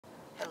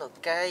Hello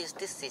guys,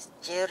 this is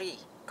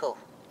Gerryko.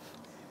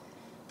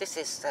 This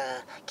is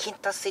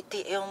Kinta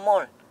City AEON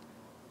Mall,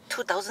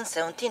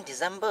 2017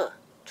 December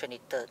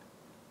 23rd.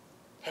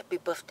 Happy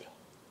birthday.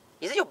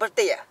 Is it your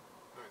birthday? Yeah?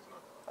 No, it's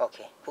not.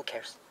 Okay, who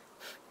cares?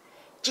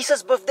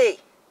 Jesus' birthday.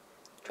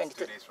 23rd.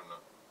 2 days from now.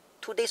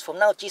 2 days from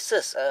now,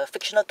 Jesus, a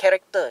fictional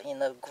character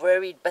in a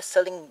very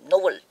best-selling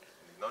novel.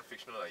 He's not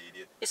fictional,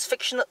 idiot. It's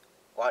fictional.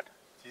 What?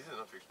 Jesus is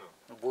not fictional.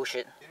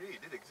 Bullshit. He really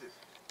did exist.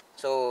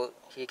 So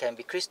he can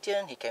be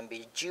Christian, he can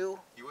be Jew.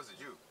 He was a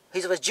Jew.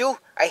 He's a Jew?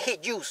 I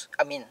hate Jews.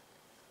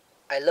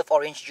 I love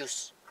orange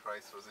juice.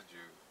 Christ was a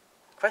Jew.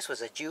 Christ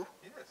was a Jew?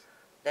 Yes.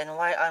 Then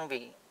why aren't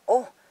we?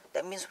 Oh,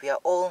 that means we are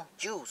all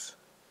Jews.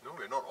 No,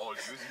 we're not all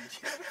Jews.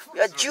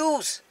 We are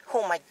Jews.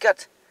 Oh my God,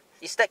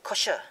 is that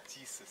kosher?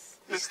 Jesus.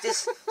 Is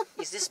this?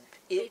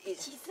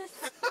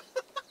 Jesus.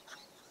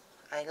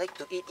 I like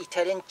to eat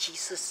Italian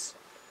cheeses.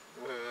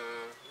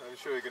 I'm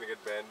sure you're gonna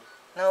get banned.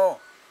 No,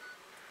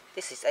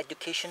 this is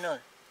educational.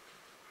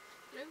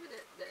 Remember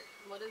that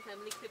Modern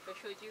Family clip I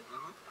showed you?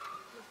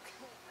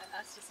 I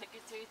asked the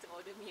secretary to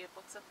order me a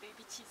box of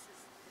baby cheeses.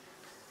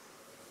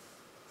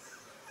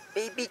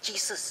 Baby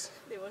Jesus.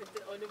 They wanted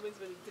ornaments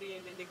for the tree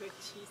and then they got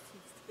cheese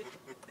instead.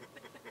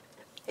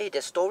 Hey,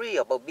 the story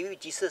about baby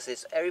Jesus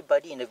is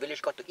everybody in the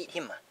village got to eat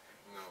him.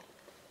 No.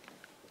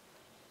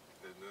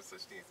 There's no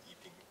such thing as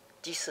eating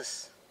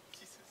Jesus.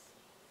 Jesus.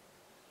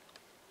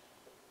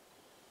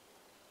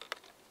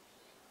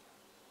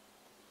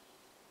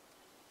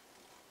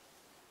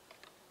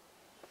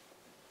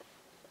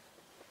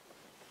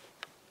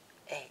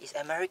 Hey, is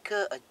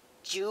America a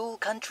Jew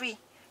country? I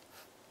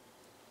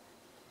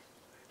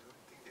don't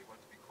think they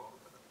want to be called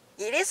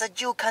that. It is a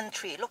Jew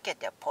country. Look at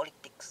their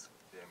politics.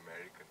 They're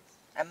Americans.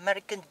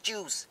 American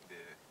Jews. They're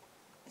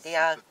They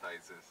are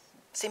sympathizers.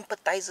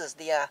 sympathizers.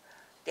 They are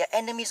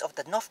enemies of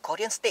the North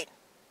Korean state.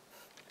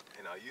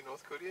 And are you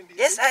North Korean?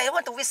 Yes, I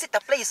want to visit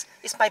the place.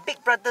 It's my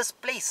big brother's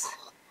place.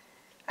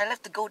 I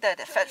love to go there.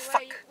 The fat Why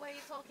fuck. are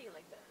you talking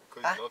like that?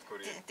 Because he's North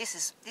Korean.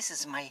 This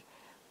is my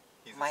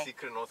He's my- a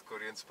secret North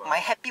Korean spy. my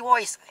happy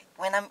voice.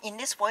 When I'm in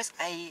this voice,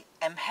 I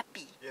am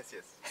happy. Yes,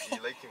 yes.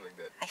 You like him like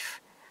that.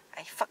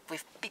 I fuck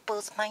with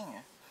people's mind.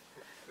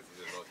 Because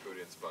he's a North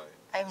Korean spy.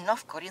 I'm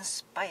North Korean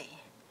spy.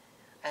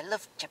 I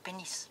love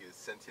Japanese He was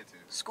sent here to,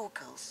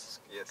 schoolgirls,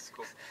 yes,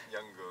 cook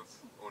young girls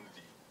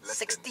only. Less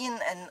 16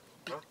 Than,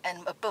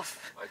 and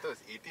above. I thought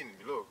it's 18 and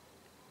below.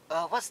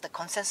 What's the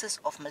consensus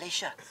of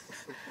Malaysia?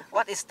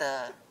 What is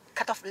the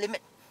cutoff limit?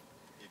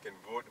 You can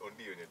vote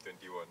only when you're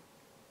 21.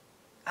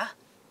 Huh?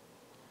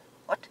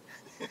 What?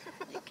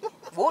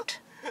 Vote?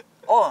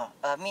 Or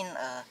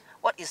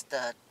what is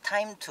the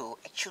time to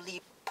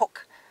actually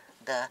poke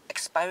the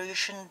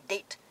expiration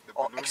date The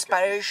or balloon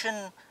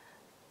expiration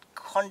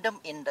condom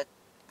in the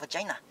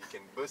vagina? You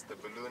can burst the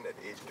balloon at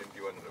age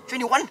 21 and above.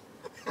 21?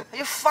 Are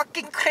you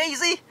fucking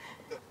crazy?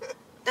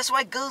 That's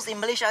why girls in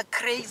Malaysia are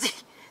crazy.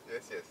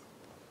 Yes, yes.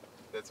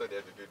 That's why they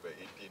have to do it by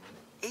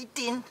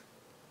 18. 18?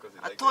 Because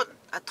I like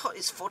thought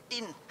it's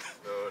 14.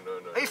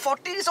 No. Hey,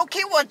 14 is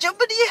okay. What?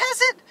 Germany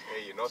has it.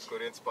 Hey, you're North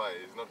Korean spy.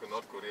 It's not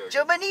North Korea.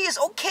 Germany is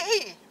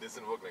okay. It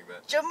doesn't work like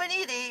that.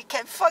 Germany, they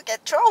can fuck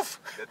at 12.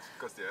 That's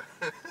because they're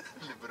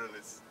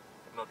liberalists,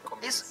 not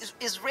communists.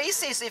 It's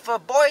racist. If a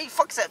boy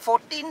fucks at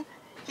 14,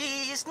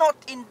 he is not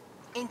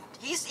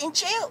he's in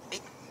jail.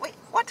 Wait,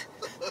 what?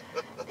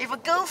 If a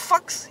girl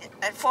fucks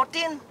at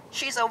 14,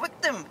 she's a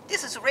victim.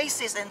 This is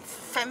racist and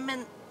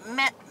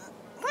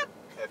what?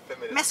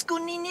 Effeminate.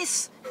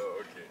 Masculinist,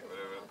 Oh, okay,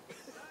 whatever.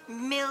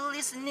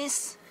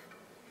 maleist.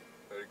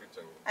 Very good,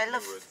 Changi. I New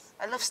love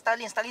words.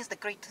 Stalin. Stalin's the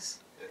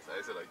greatest. Yes, I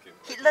also like him.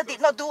 Hitler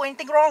did not do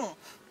anything wrong.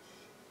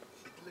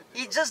 Hitler did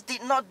He not. just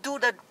did not do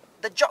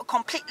the job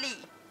completely.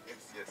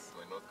 Yes,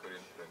 my North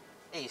Korean friend.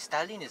 Hey,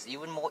 Stalin is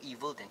even more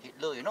evil than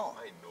Hitler, you know.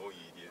 I know,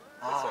 you idiot.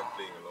 That's why I'm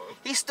playing along.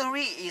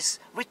 History is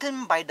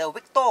written by the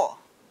Victor.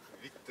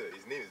 Victor,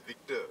 his name is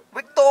Victor.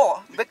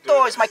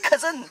 Victor is my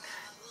cousin.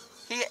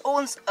 He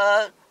owns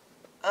a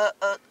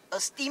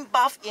steam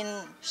bath in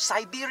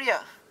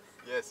Siberia.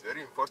 Yes,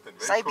 very important.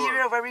 Very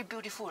Siberia, cool. very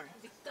beautiful.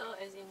 Victor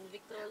as in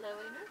Victor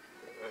Lavino?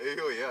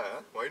 Oh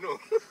yeah, why no?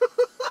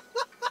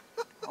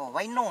 Oh,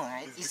 why no?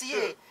 It's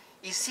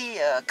Is he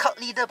a cult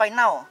leader by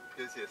now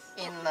Yes, yes.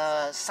 in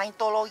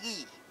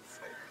Scientology?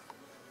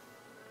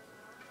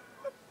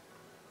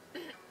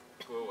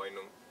 Oh, why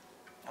no?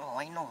 Oh,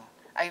 I know.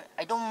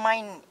 I don't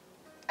mind.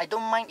 I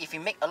don't mind if he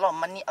make a lot of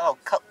money out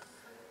of cult,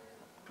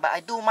 but I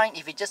do mind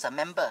if he's just a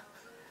member.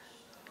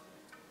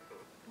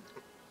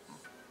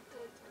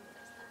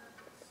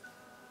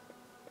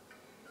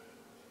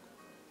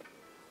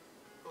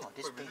 Oh,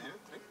 this Quite busy, thing.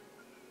 eh?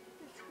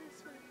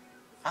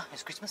 Huh?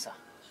 It's Christmas, ah?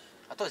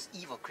 I thought it's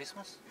Eve of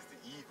Christmas. It's the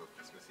eve of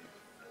Christmas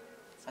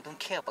Eve. I don't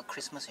care about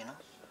Christmas, you know.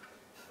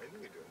 I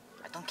know you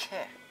don't. I don't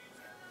care.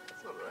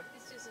 It's alright.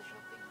 It's just a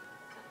shopping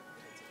time.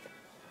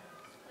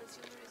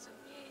 Consumerism.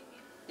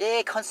 Yay.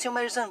 Yeah,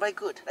 consumerism, very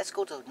good. Let's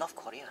go to North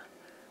Korea.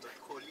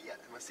 Korea,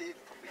 I must say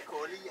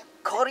Korea.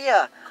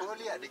 Korea.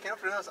 Korea, they cannot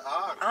pronounce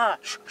R.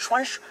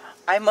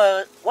 I'm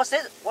what's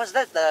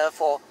that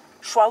for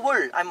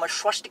Schwawul. I'm a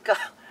swastika.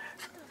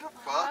 The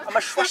fuck? I'm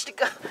a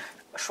swastika.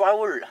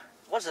 Schwawul.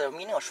 What's the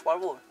meaning of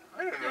Schwawul?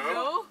 I don't know.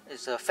 No?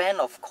 It's a fan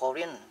of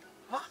Korean.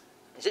 Huh?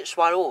 Is it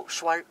swallow?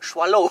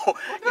 Swallow.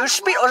 You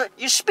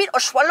spit or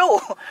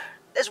swallow.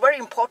 That's very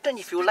important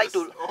if you Spit like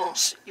or to.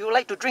 s- oh. You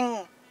like to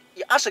drink.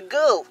 You ask a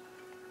girl,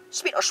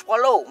 spit or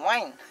swallow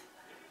wine.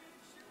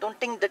 Don't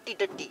think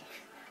dirty.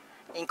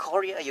 In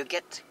Korea, you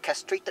get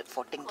castrated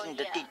for thinking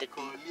Korea. dirty.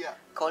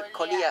 Korea.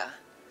 Korea.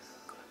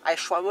 I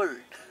swallow.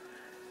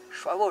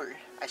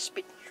 I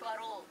spit.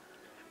 Shwaro.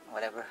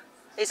 Whatever.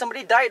 Hey,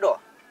 somebody died though.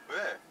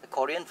 Where? A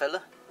Korean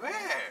fella Where?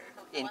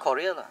 in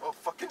Korea lah. Oh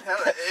fucking hell!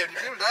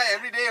 People die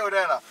every day over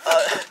there lah.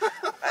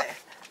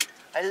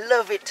 I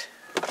love it.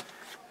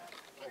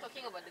 You're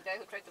talking about the guy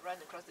who tried to run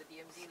across the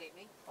DMZ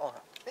lately? Oh,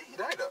 Hey, he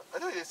died. I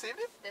thought you saved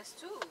him. There's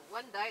two.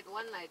 One died,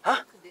 one I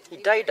huh? think He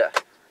lived died. there.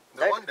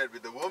 The Died? one that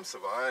with the worm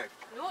survived.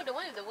 No, the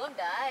one with the worm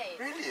died.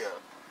 Really?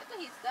 I thought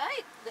he's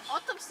died. The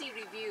autopsy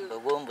review. The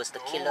worm was the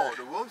killer. Oh,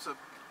 the worms were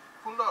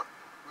pulled out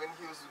when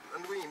he was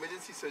undergoing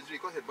emergency surgery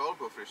because he had bowel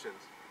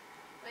perforations.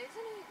 But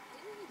didn't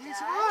he He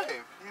die?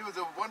 survived. He was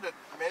the one that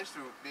managed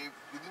to. They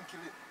didn't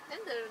kill it.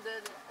 Then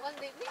the one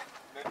lately?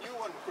 The new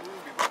one couldn't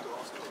be brought to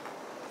hospital.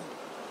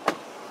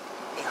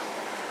 Yeah.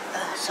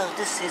 So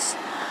this is.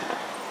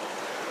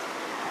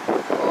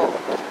 Oh.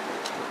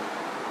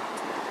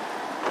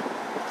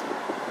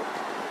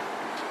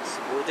 It's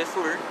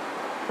beautiful.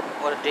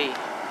 What a day.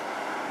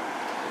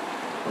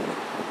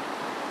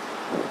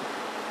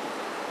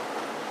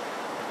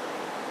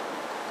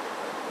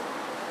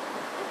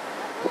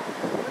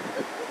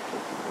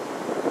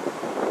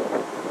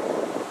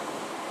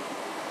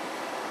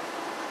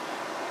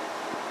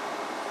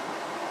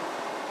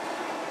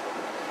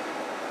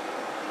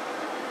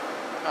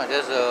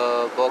 There's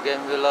a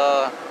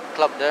Bougainvillea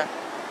club there,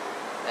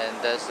 and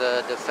there's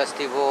the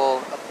festival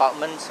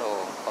apartments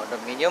or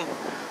condominium.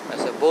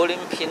 There's a bowling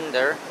pin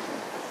there.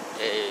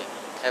 I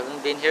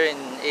haven't been here in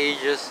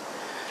ages,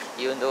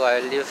 even though I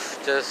live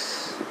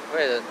just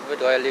where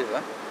do I live?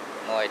 Huh?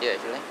 No idea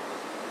actually.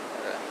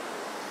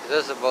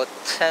 Just about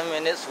 10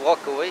 minutes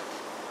walk away.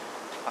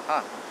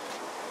 Aha.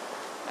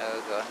 Oh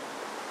god.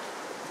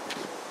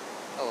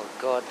 Oh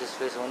god, this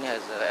place only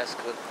has an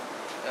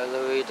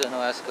elevator,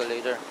 no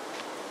escalator.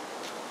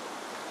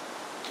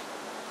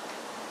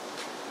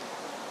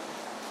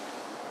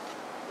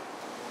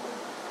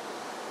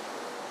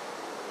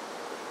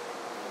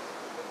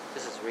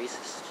 This is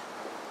racist.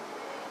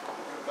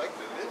 You like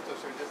the lift or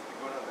should we just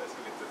go down the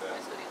escalator there?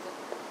 Escalator.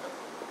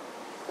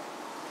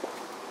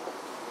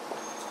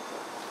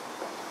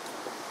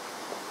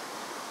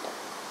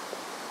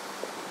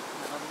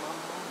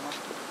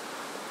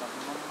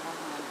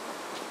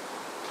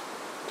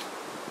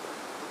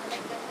 I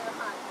like the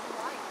hunt.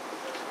 Why?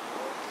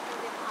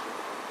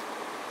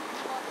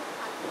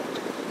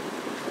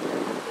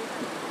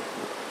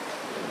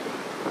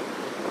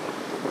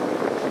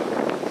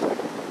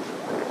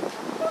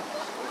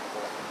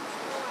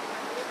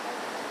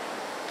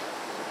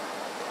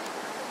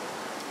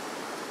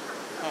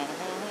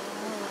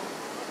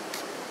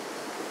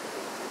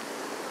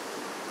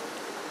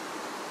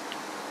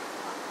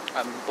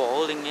 I'm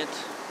boiling it.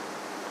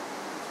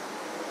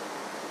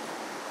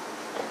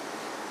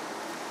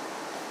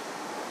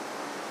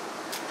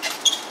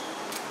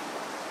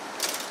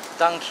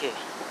 Danke.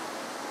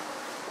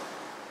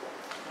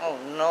 Oh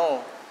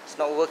no, it's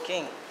not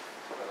working.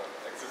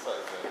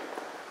 Exercise then.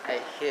 I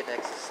hate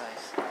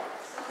exercise.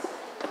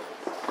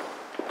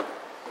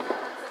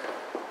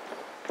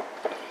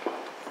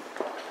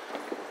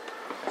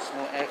 There's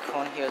no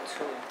aircon here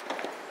too.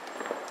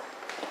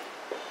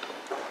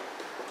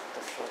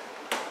 The fuck?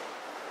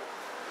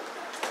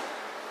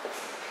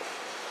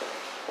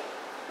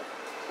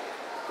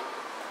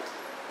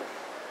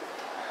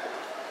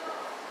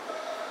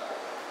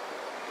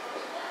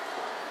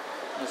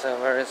 It's a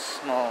very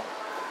small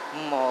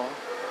mall.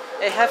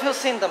 Hey, have you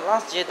seen The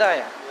Last Jedi?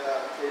 Yeah,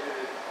 hated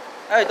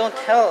it. Hey, don't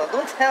tell.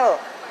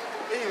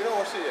 Hey, you don't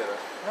watch it yet?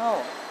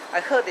 No, I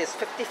heard it's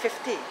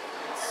 50-50.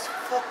 It's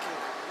fucking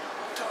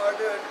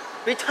retarded.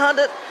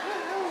 Retarded.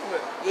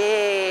 What?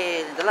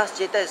 Yeah, The Last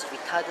Jedi is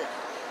retarded.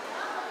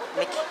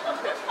 Mickey.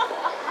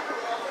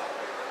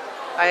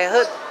 I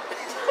heard.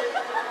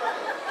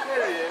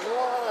 Harry,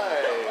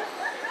 why?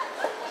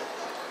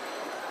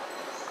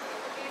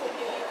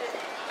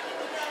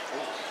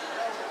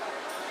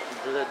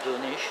 Blood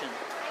donation.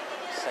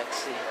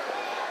 Sexy.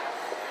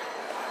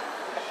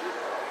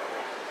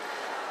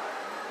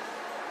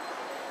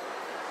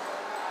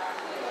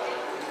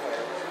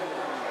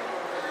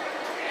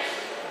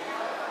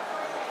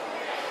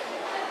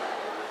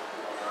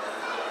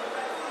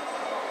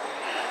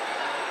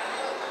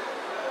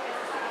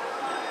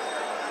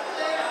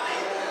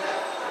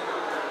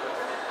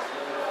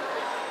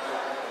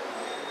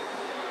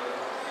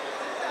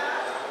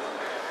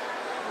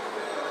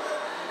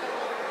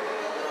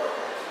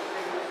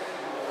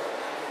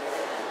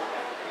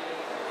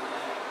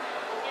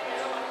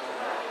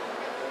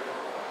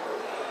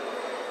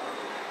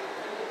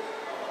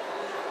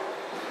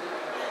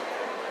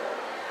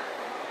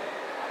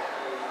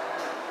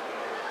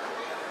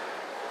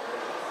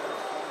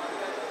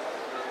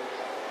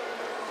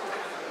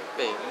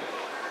 pay.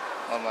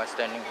 Why am I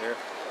standing here?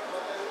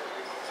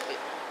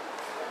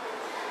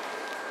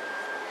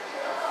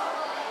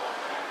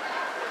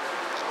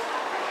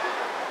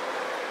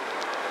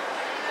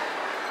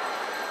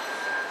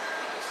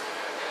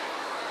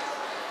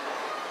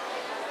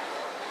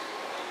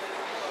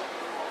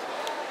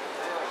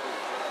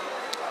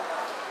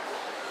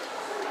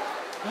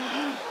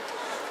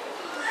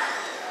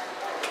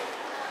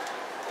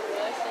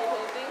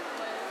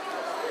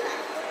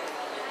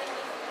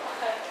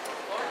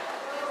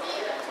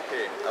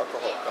 Okay,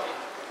 alcohol cup.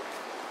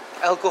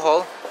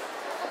 Alcohol.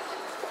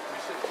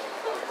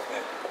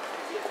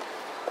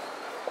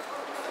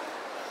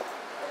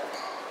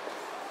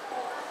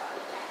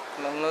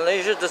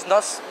 Malaysia does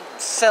not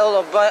sell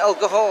or buy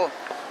alcohol.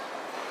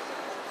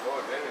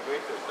 Oh, then we're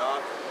going to a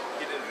dark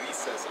hidden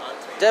recess,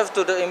 aren't we? Death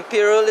to the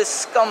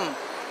imperialist scum.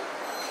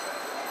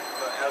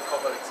 The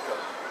alcoholic scum.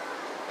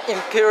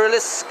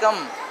 Imperialist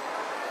scum.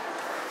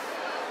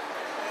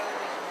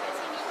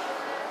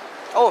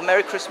 Oh,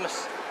 Merry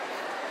Christmas.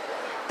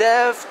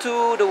 Death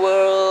to the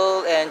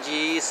world and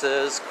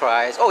Jesus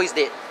Christ. Oh, he's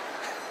dead.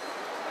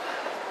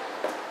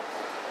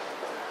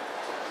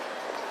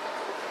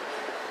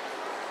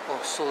 Oh,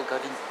 Soul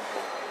Garden.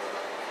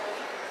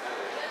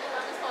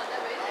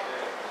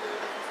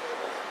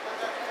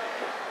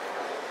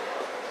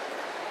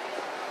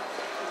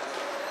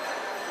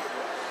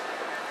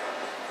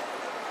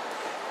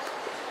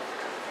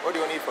 What do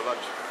you want to eat for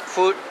lunch?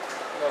 Food.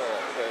 No,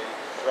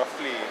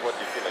 roughly what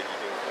do you feel like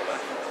eating for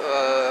lunch?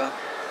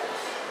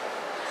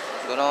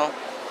 Don't know.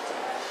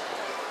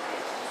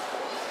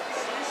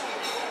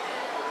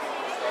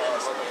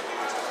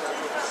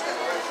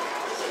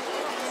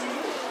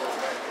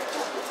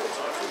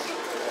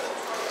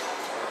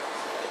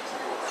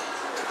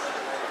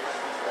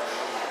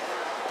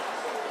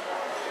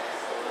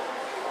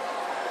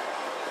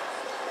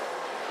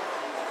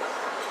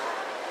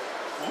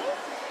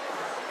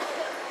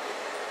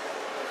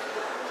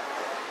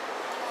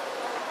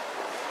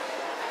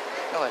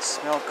 Oh, I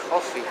smell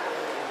coffee.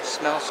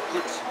 Smells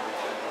good.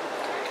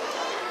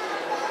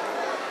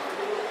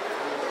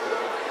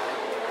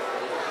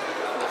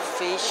 The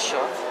face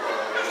shop.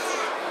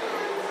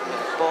 The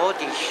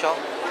body shop.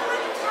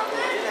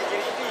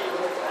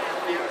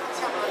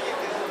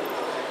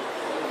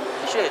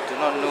 Actually, I do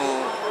not know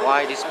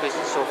why this place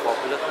is so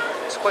popular.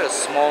 It's quite a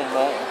small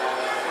mall.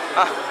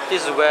 Ah,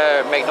 this is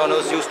where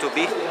McDonald's used to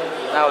be.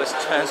 Now it's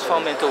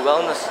transformed into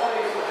wellness.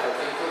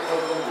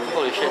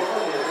 Holy shit.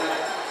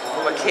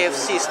 But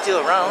KFC is still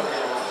around.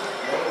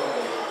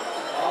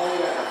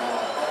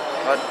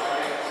 But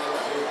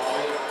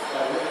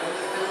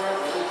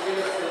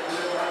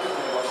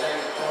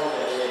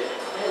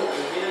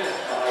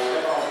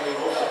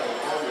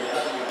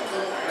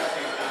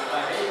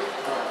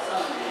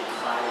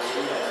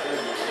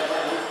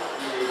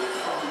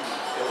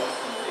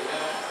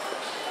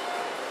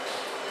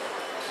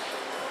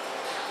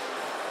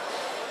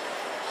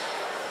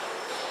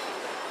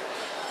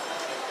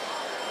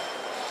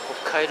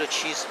Hokkaido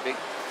cheese bake.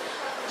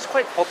 It's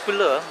quite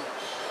popular.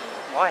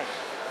 Why?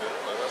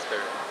 That's fair.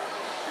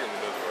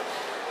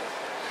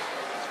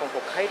 It's from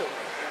Hokkaido.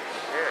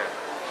 Yeah.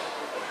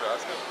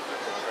 Ask him.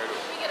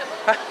 We get a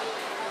Huh?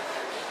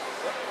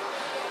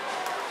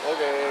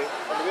 Okay.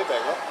 On the way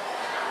back, huh?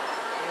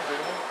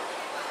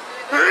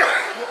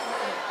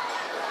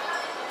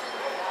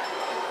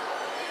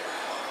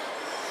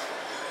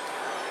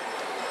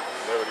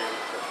 There it is.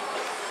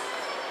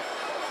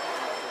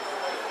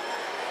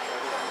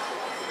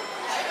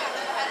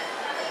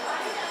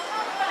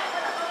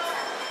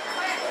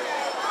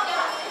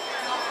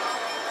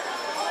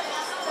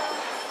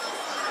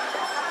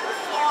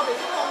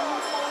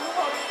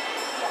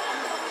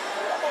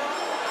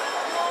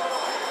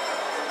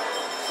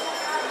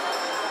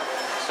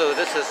 So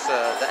this is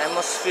the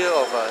atmosphere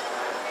of a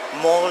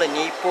mall in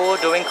Ipoh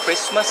during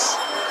Christmas.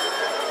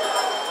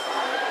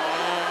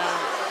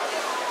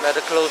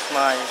 Better close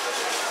my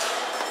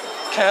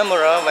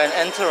camera when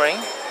entering.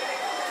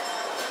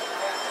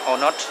 Or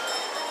not.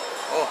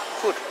 Oh,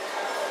 food.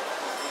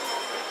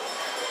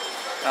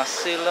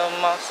 Nasi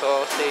lemak,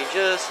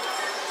 sausages.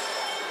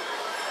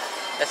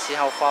 Let's see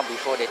how far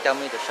before they tell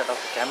me to shut off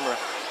the camera.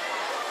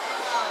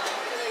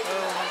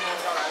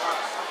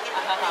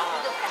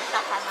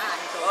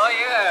 Oh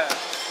yeah.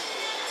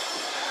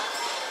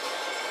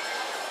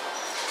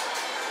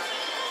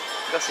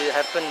 Because it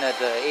happened at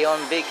the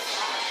AEON Big.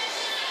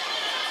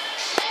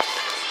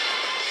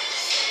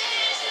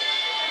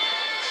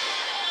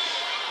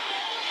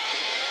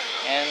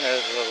 And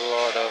there's a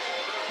lot of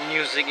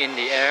music in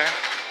the air.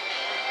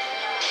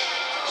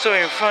 So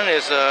in front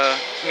is a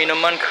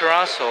minuman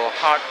keras or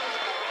hard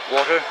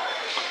water.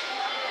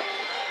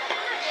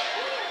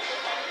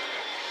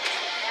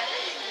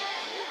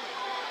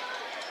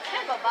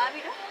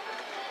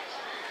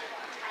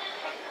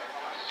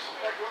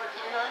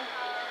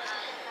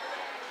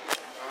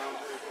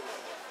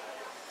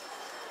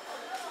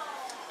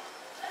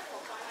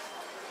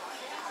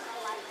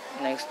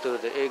 Next to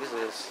the eggs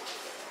is,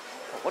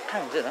 what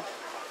time is it?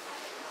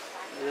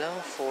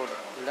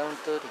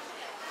 11:30.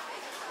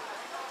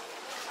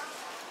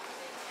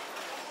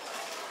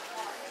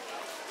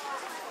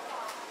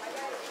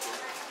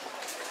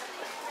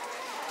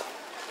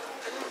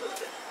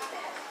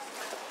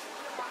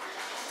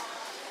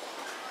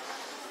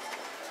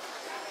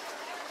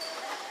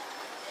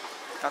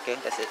 Okay,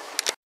 that's it.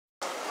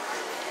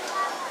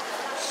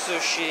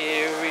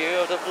 Sushi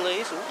area of the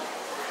place. Ooh.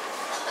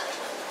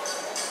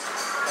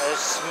 I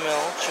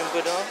smell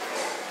chimpada.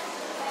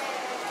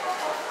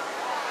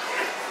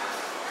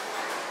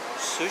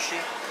 Sushi.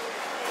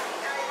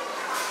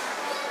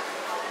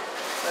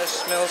 I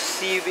smell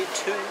seaweed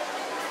too.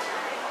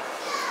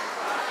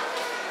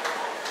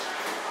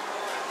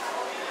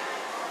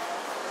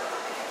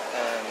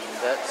 And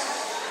that's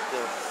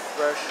the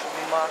fresh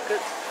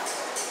market.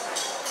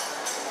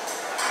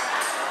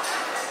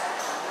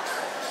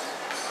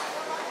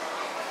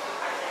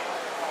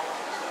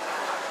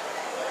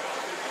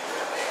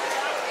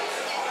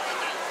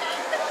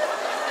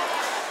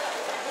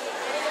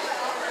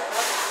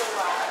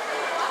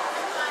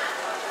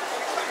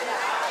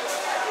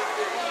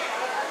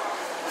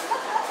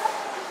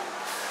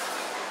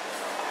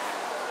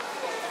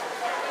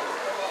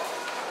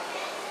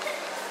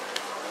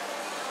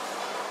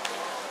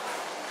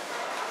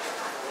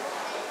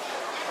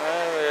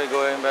 And we're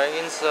going back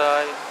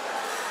inside.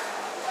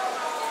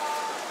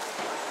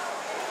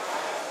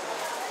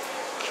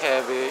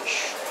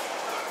 Cabbage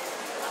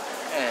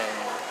and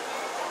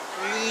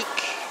leek.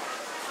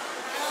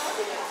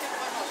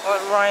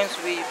 What rhymes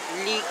with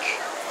leek?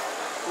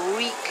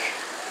 Week.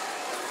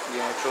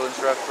 Game of Thrones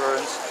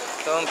reference.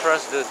 Don't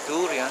press the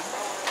durian.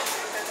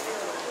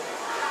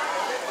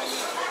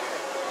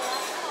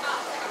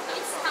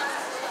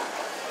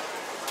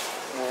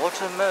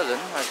 Watermelon.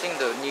 I think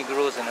the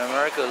Negroes in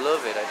America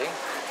love it. I think.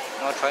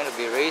 I'm not trying to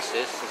be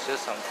racist. It's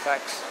just some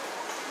facts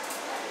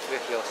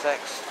with your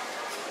sex.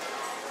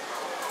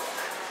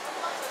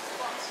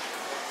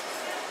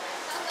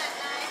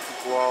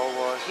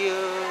 Guava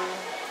here.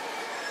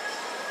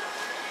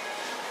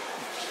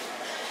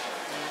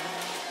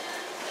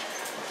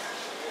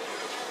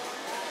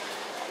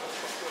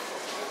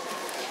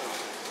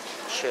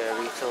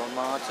 Cherry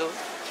tomato.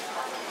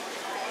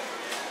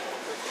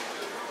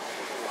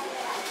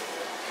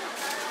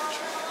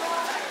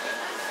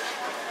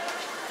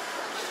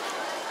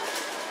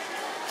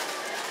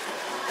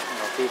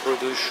 Now people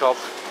do shop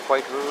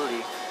quite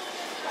early.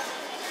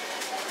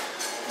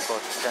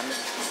 About 10.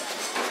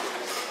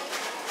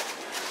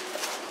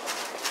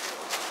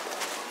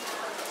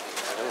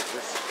 What is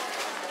this?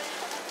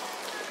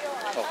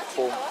 Oh,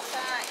 foam.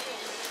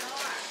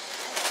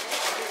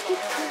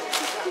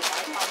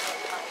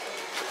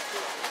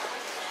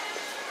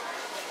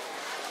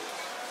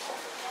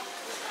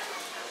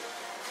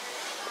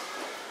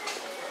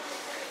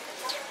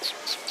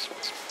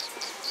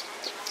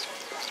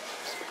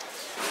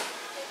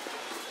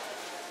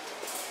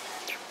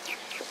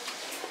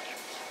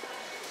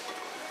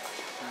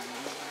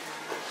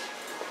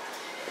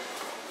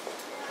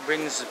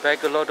 Brings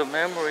back a lot of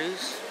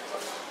memories.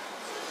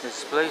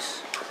 This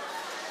place.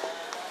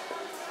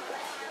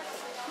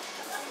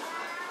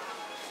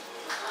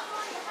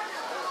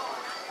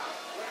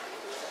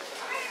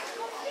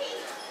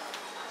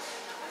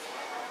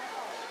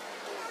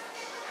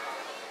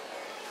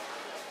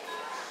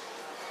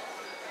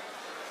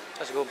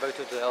 Let's go back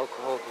to the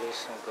alcohol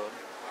place. Oh god.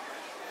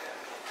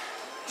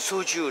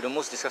 Soju, the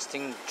most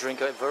disgusting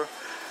drink ever.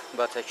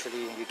 But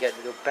actually you get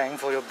your bang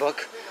for your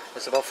buck.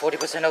 It's about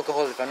 40%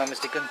 alcohol if I'm not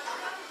mistaken.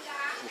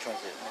 Which one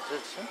is it? Is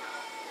it this one?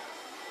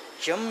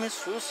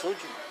 Jamisu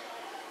soju.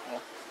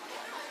 Oh,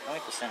 how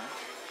many percent?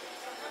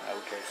 Oh,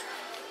 who cares?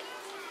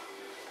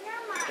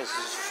 This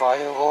is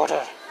fire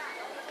water.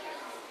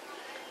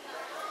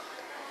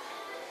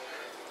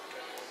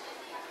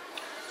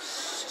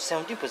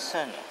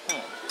 %.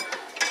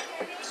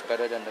 It's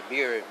better than the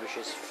beer, which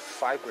is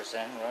 5%,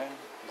 right?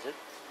 Is it?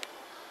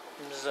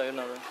 This is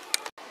another.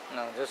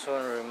 Now this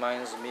one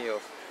reminds me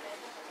of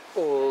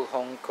old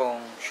Hong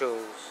Kong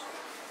shows.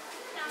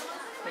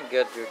 You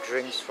get your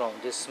drinks from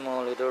this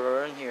small little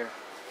urn here.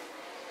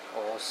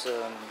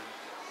 Awesome.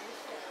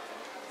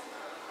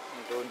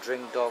 You don't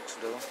drink dogs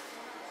though.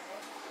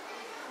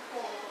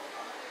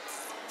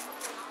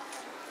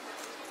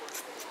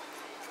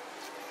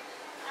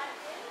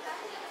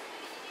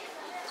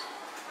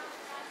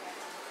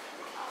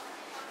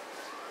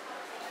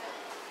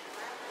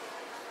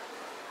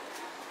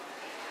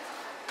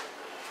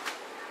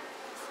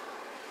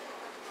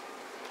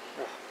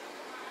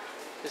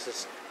 This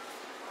is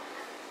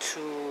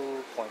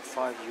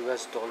 $2.5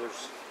 US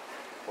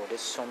for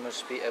this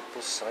Somersby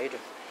apple cider.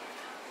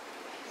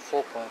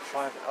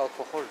 4.5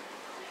 alcohol.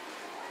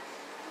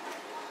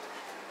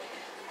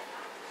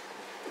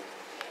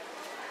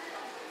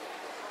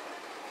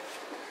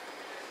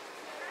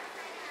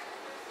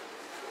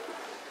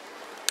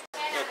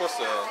 Yeah, of course,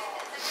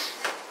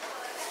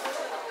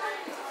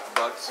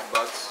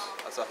 Buds,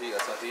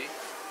 Asahi.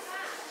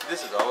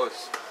 This is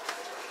ours.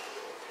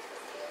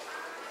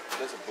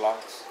 There's a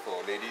Blancs for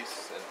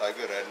ladies and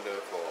Tiger Rattler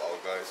for our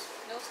guys.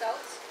 No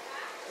stouts?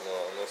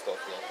 No stuff,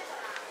 no.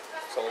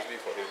 Somersby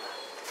for him.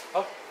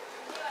 Oh.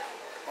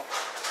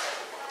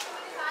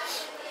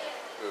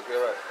 You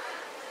okay, right?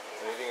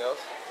 Anything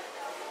else?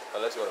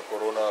 Unless you want a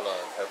Corona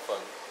lah, have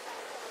fun.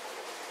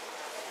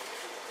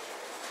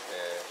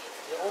 Yeah.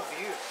 They're all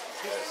beer.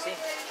 It's the same.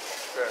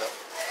 Fair enough.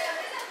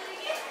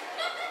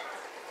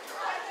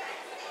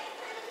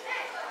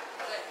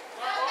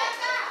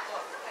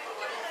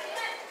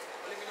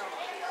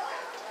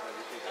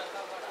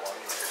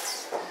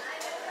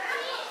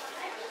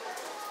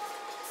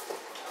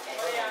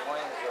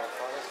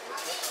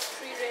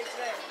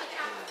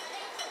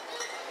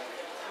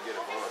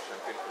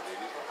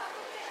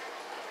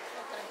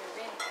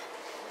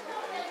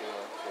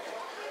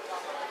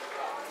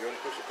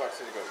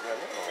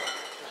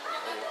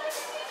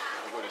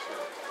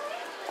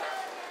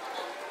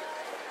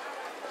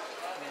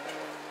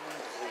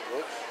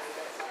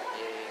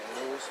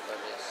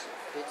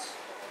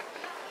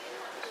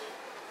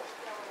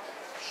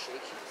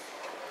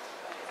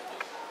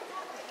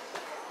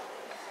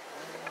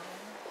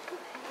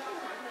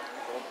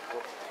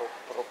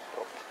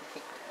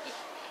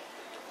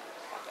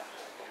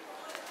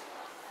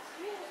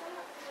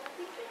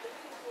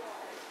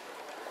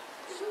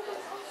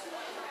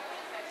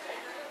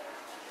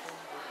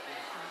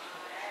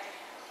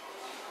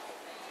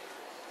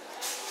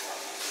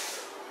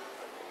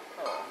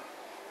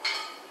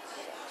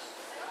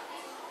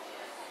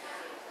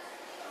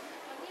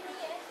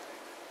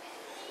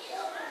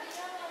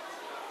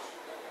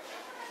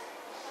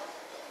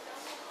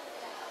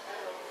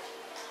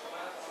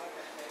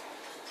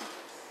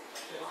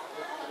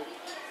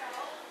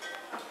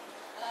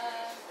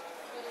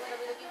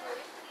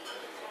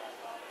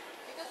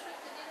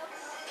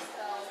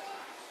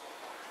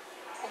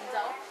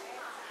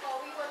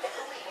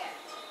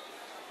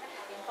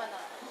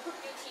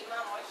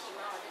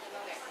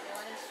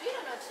 sweet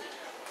or not sweet?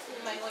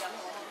 唔係我飲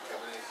我。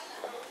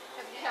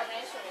Have you have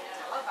any sweet?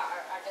 What about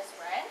our this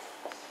brand?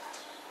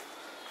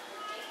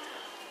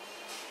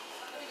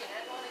 What did you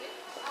get? One again?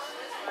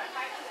 This one,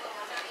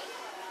 590.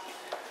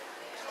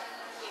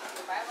 If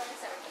you buy one,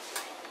 70.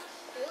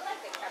 Do you like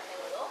the caramel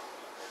noodle?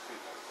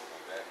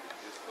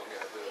 Just told me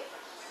either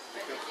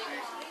chicken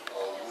street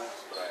or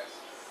wolf's breast.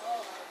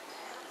 Oh,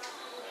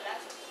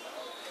 that's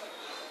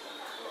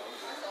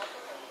also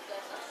for you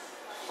guys.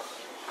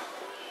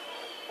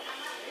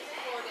 This is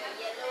for the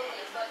yellow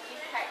label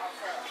gift pack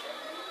offer.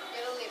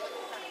 Yellow label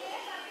gift pack.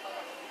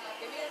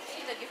 Can you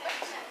see the gift pack?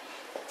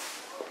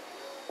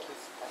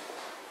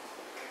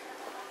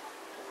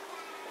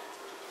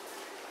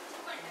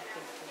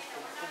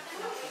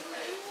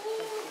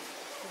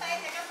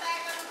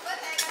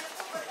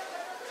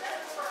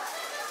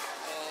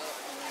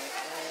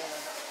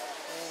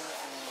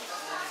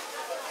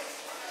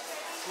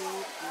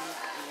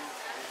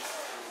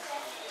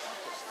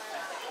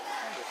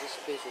 This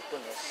space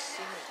open, it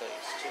seems like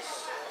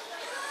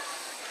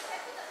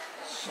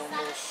it's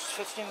almost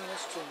 15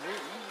 minutes to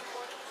noon.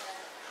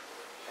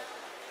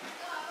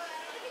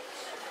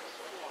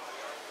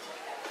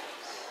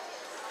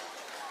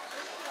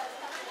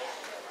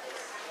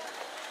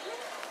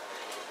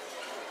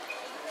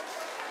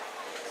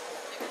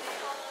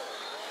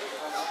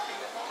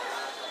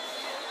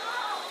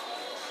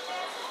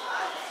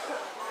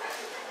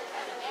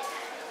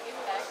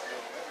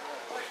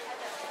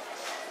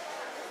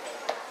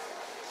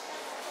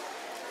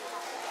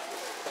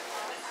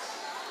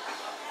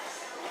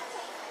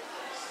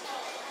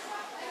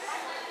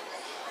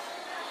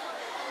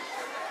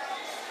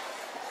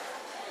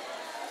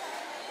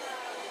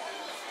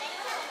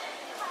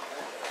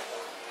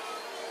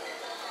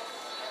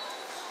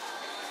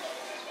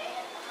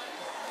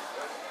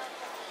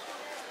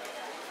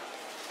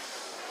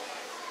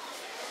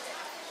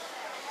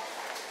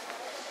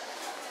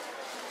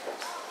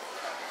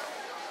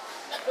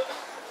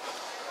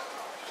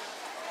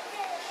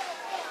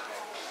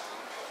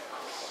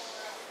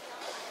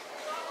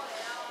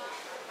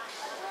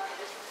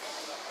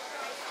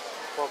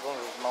 Problem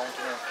with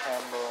mounting a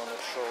camera on the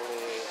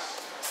trolley is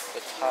the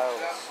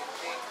tiles.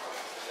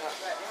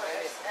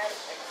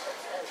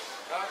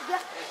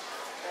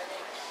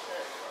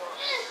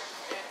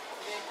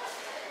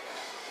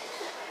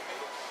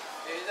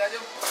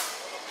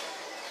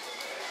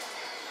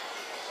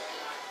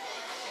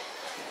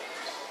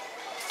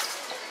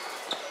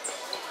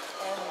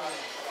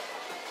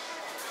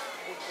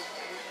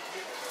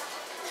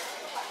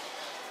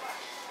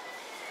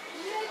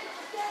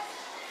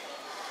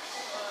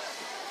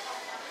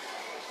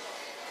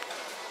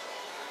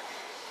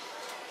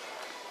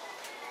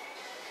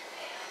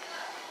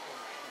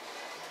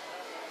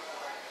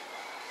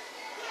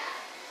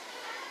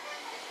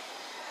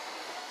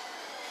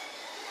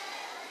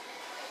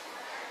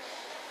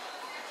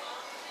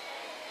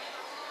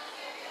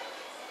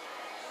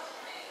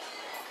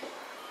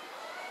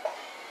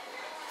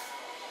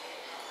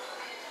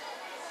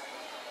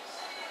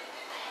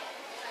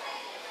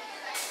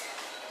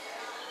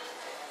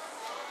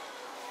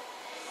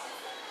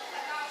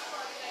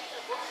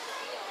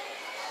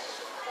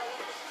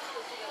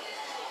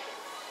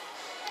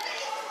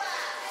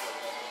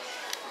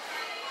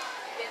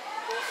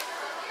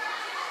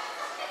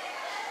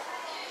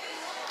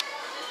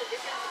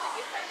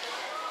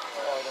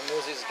 Oh, the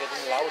music is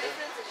getting louder.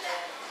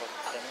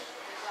 Okay.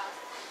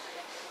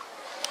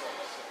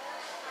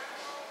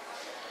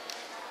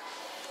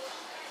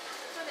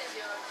 So there's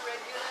your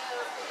regular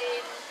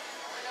plain.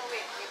 Oh no,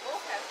 wait. They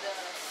both have the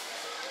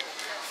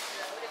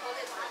what do you call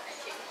it? I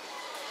think.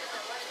 Just the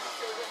one in the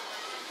silver.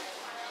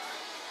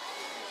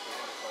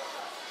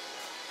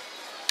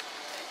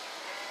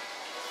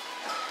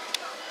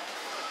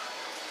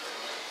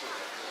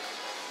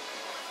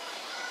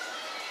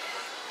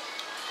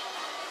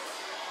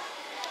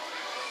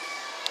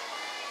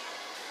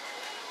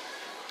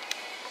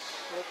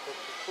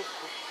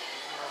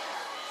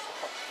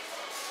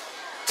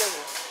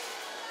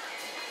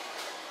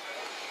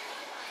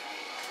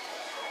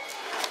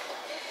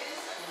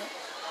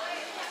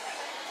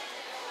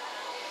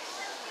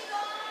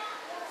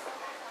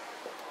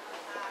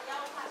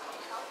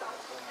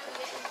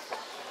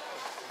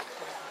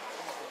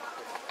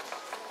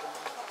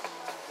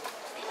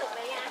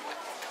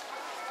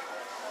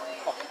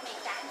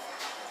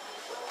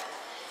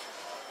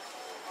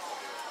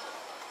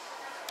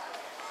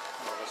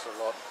 There's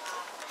a lot.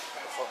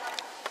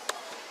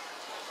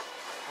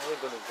 How are we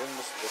going to bring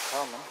this to the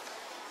car, man?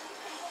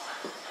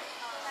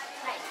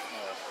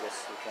 Yes,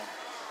 we can.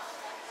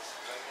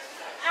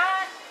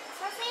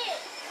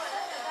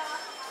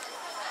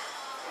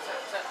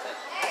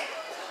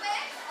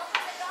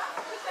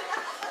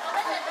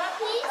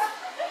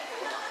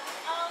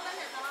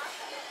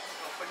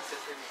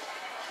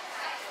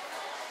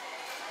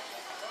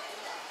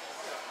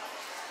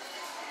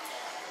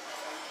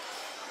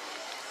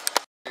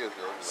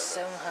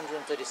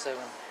 $737,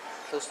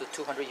 close to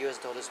 $200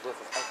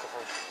 worth of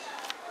alcohol.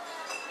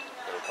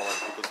 That'll come out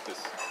people's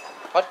piss.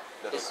 What?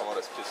 That'll come out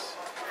as piss.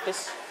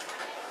 This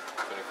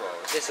 24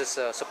 hours. this is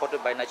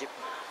supported by Najib.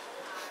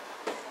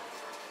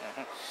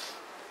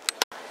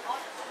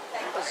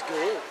 Let's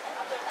go.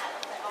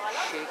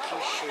 Shaky,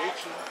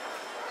 shaky.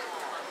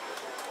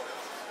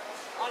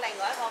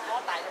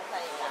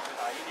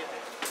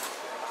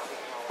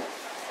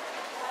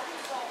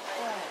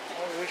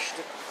 I wish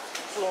the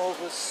floor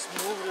was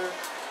smoother.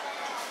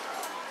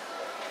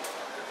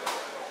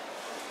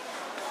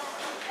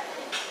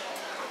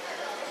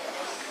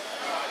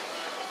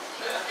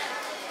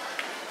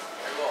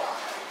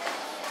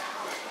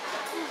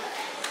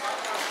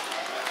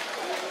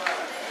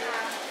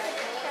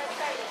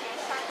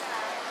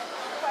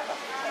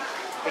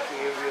 Big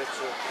area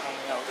to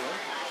hang out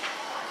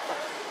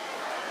in.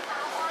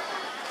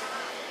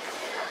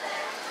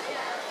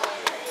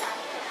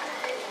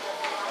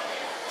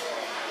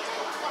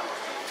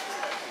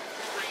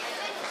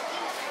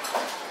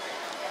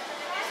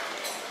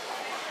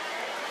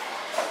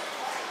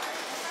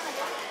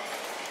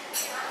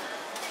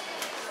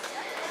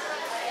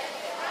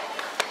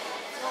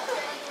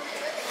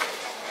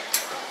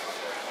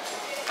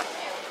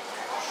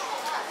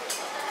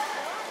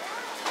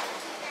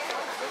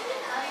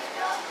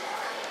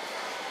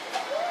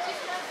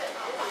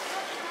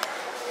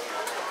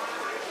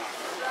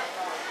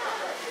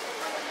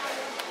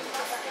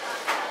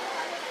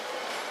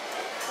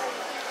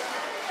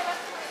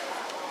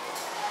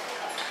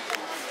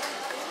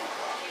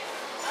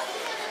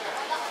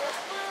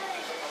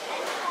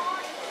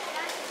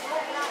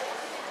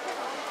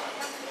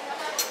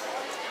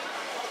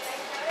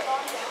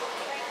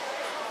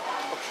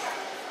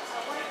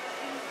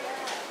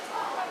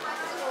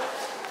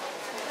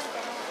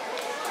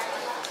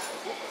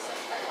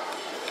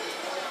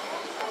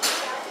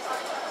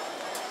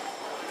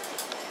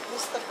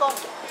 Mr. Kong.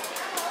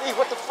 Hey,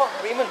 what the fuck,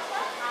 Raymond? Hey,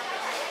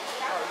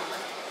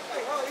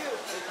 how are you?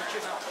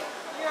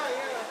 Yeah,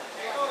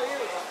 yeah. How are you?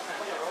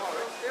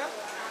 Yeah?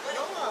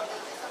 No,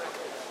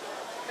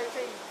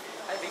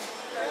 I think.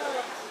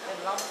 Yeah. And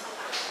long.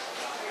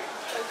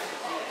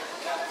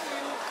 I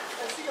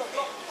see your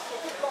blog. Your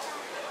good blog.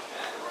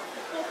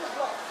 Your good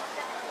blog.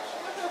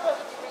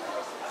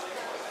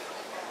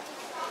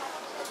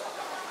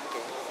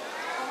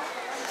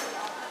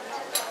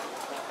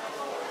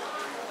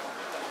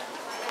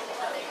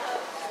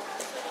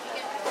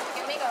 We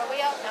can make our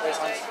way out now. Where's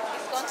So Hans?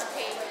 it's gone to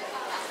pay.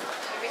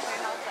 Maybe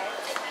turn outside.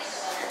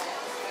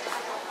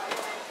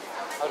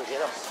 How to get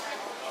them?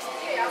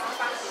 Here.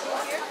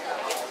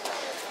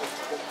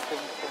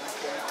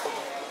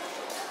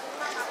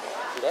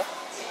 You there?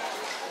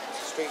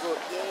 Straight road.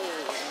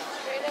 Yay!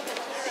 Straight up and to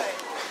the right.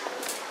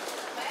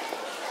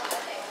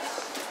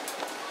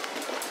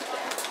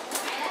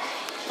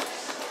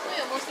 So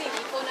you're mostly in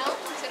Ipoh now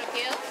instead of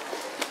here?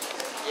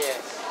 Yeah.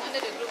 Under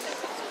the group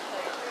that's in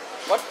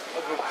Sultan. What?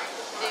 A group?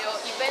 Your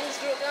events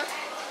group lah.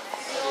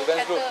 No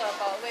Events chatter group.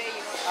 about where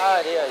you want to Ah,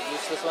 they are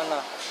useless one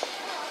lah.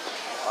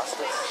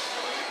 Bastards.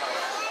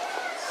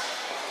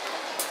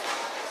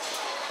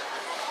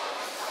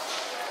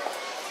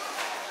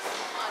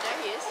 Ah,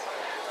 there he is.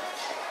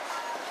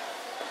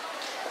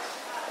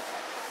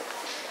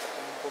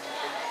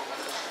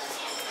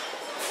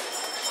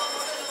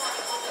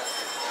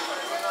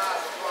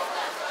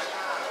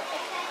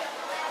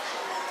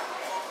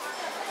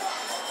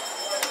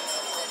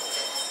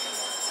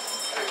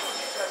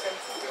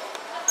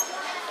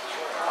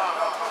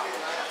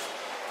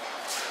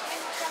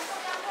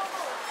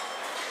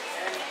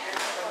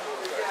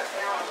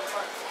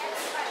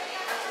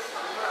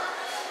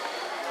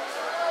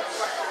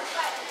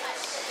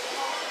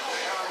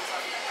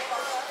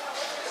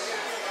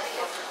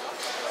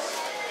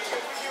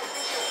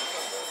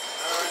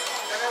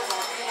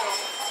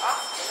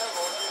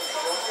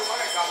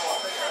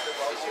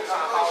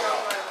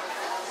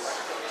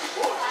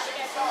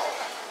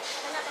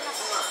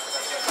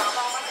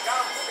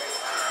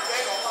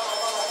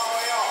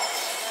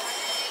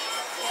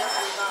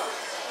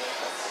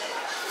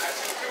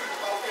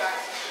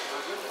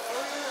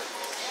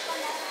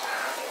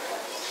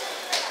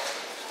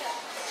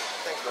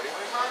 Thanks, buddy.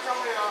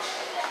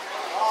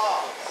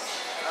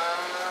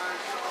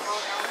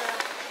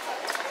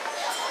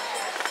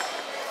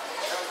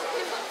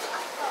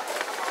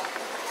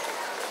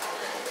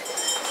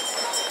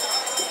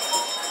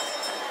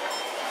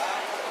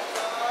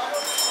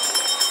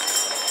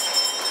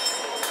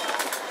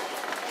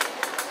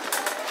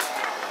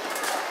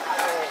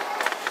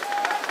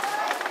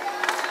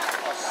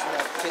 I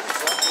smell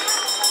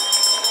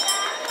pizza.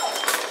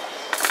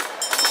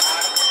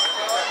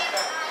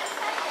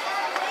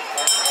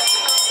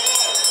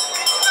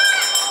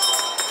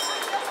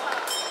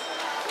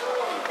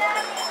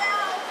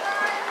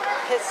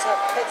 Pizza,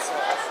 pizza.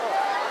 I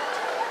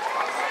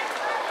thought.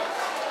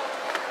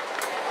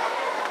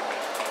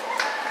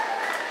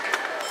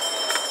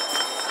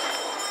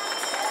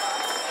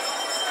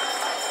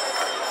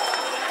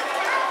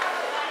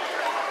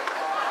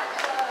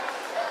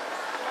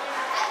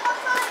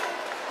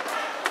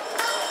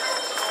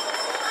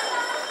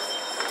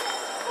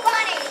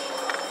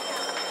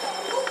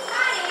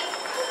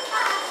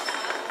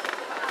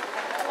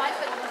 Why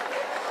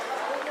for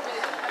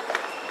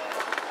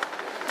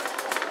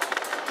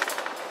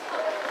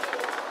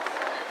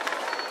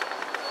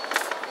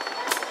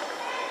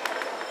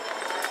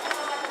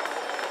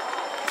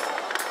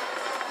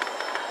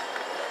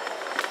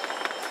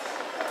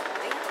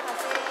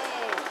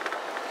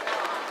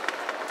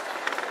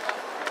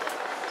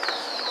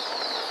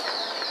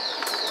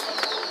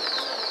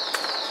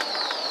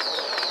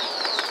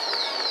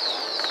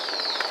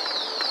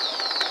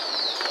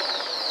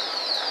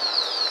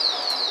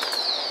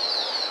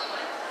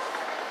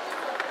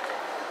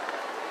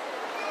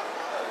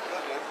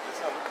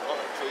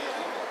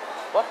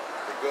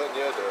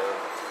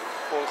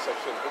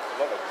section looks a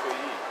lot like Swee.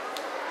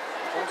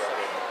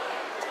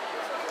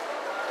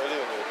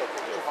 Earlier when you were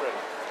talking to your friend.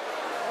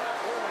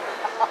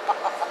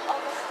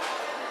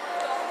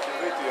 She's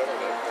way too young for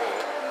that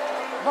girl.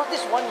 Not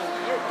this one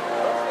year.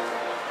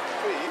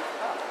 Swee?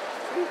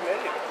 Swee's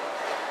married.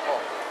 Oh,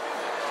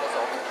 that's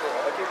all.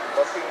 I keep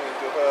bumping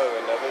into her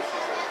whenever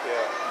she's in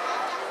here.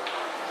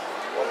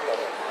 One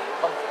time.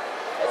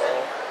 No.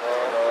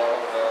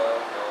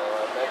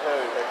 I met her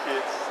with her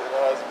kids and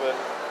her husband.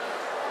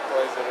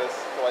 Twice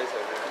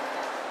I think.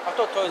 I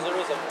thought Toys R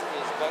Us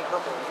is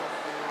bankrupt.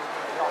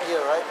 Not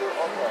here, right? Still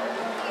on right?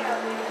 Yeah,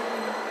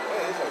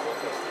 it's like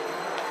bankrupt.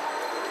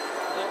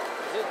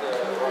 Is it the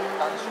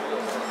Tan Sri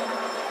or something?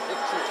 Is it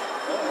true?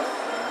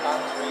 Tan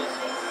Sri's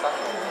son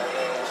or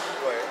whatever.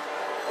 Why?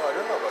 Oh, I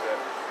don't know about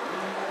that.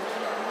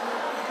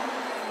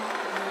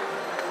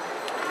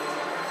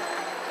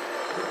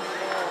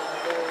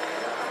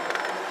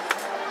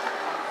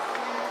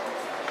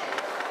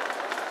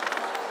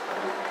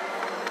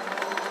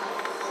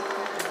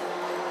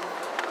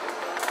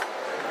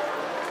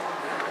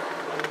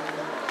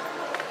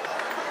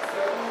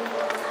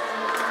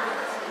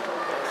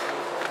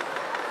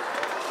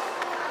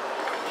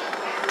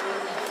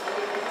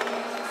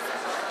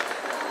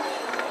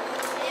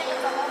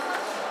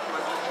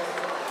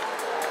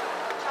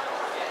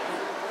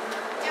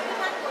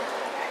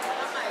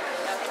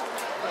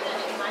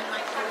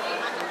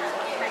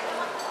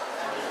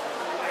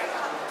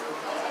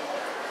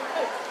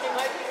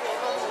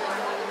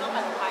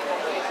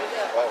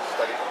 Wow,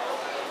 study.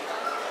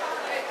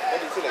 What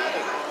do you feel like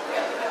eating?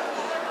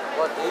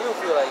 What do you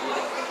feel like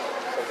eating?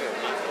 Something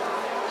with meat.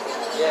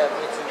 Yeah,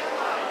 me too.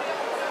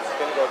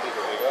 Chicken roti is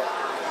big, huh?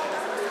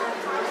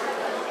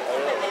 I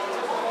don't know.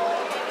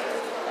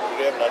 Do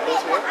they have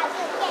nandos here?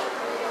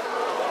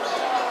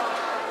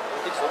 You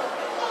think so?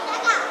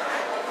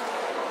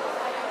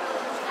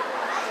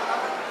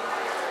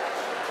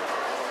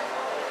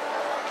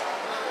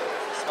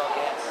 Smell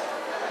gas.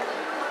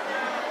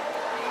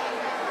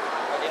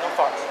 Okay, no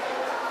farts.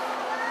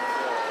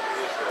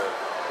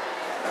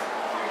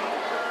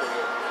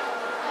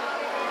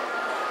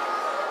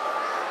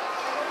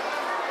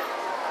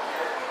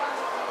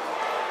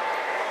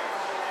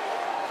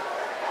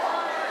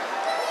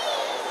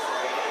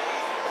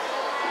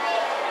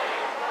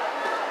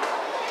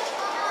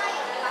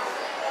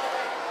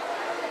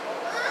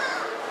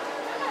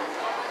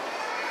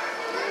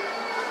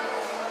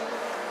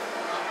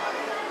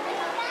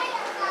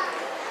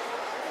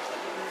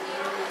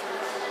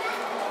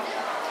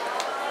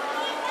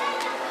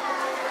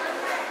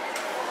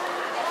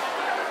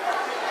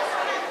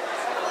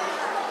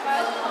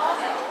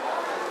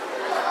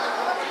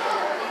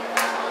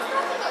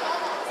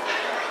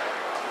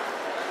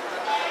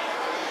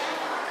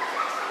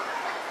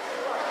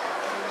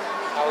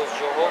 How was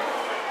Johor?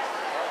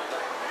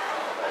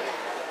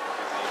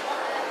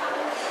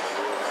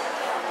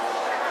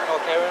 Oh,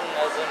 Karen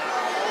hasn't.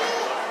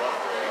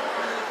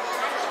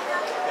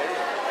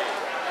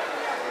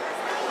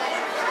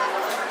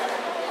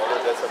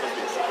 Although that's supposed to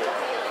be a secret.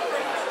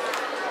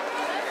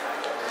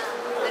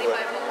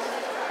 $35.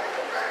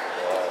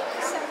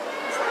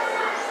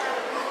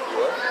 You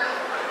what?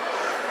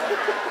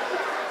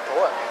 For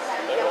what?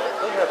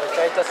 Don't you have a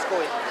Jaita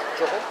school in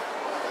Johor?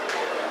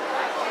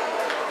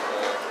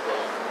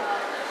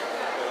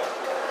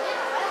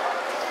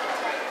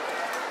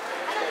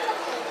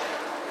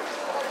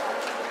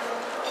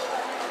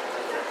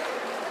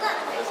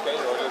 There's kind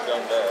of rollers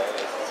down there.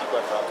 There's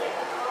Sichuan ramen.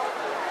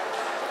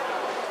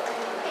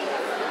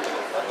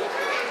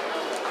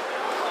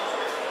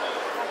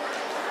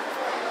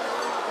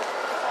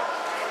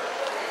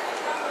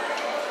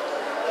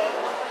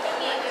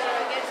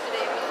 Your guest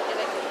today, what would you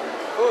like to eat?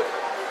 Food.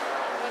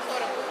 What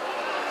sort of food?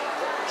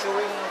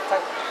 Chewing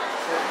type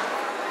food.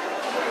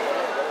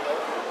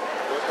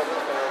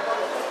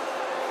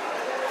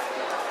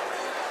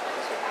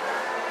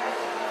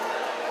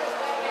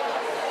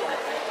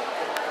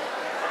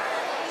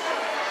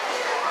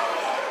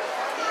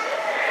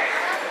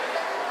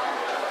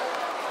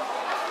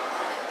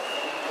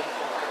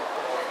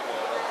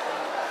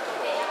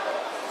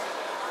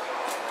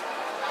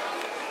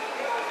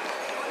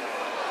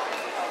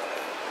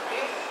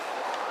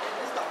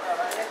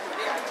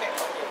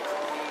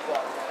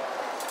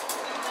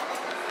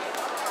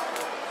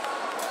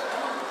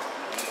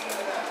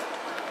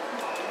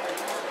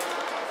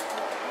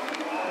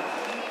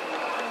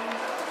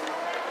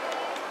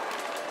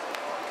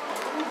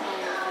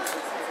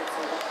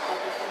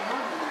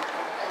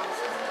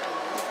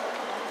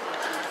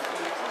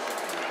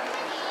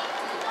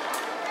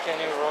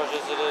 Kenny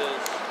Rogers it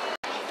is.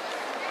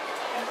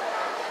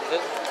 Is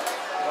it?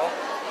 No?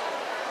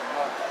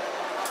 Not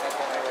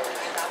Kenny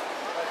Rogers.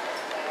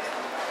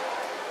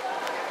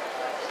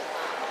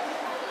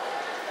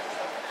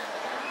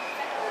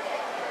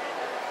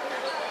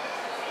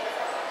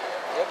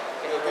 Yep,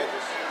 Kenny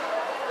Rogers.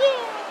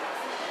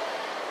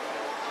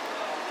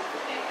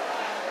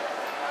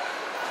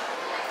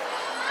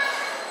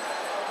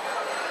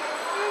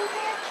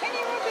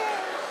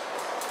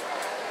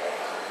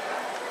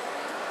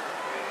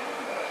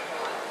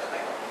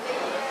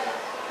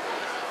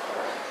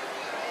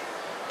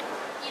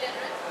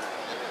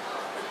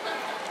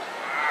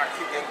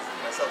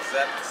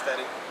 Zap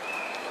static.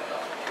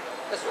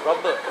 That's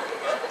rubber.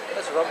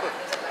 That's rubber.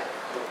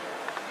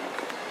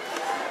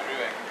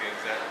 Really, I can get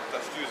Zap.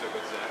 Touch two is a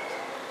good Zap.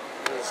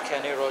 This is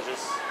Kenny Rogers.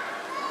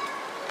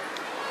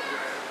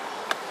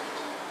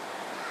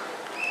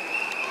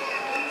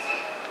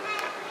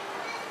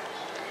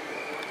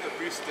 They're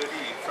pretty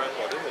sturdy in front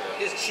for them.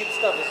 This cheap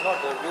stuff is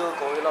not the real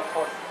Gorilla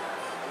Pod.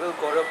 Real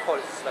Gorilla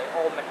Pod is like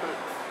all metal.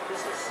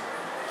 This is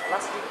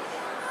plastic.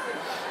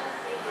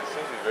 It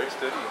seems to be very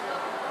sturdy.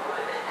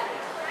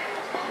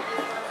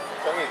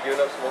 Changi is giving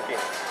up smoking.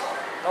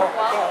 No,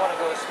 I think I want to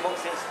go smoke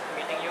since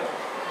meeting you.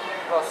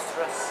 Got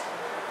stress.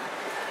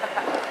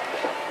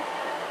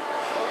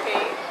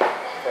 Okay.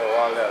 For a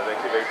while now, I was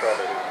actually very proud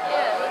of it.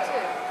 Yeah, me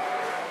too.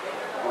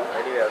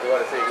 Anyway, I don't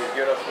want to say he's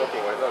giving up smoking,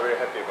 but he's not very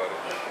happy about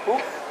it.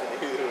 Who?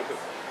 He's giving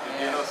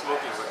up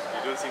smoking, but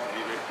you don't seem to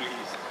be very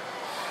pleased.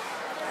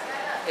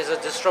 It's a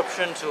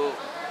disruption to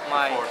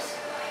my Of course.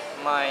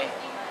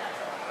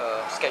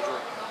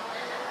 schedule.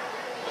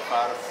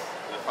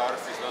 The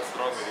forest is not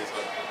strong with this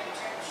one.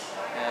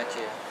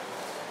 Okay.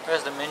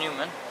 Where's the menu,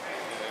 man?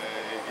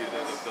 Give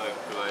them some time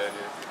to lie on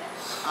you.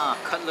 Ah,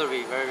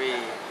 cutlery, very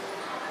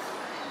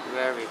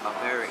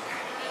barbaric.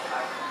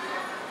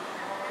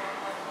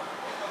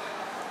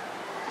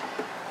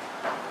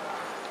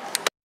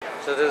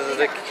 So this is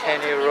the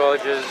Kenny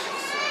Rogers.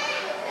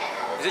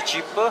 Is it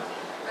cheaper?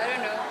 I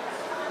don't know.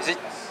 Is it?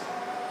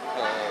 I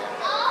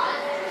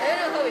don't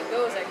know how it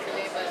goes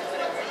actually, but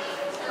whatever.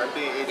 I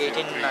think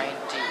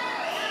 1890.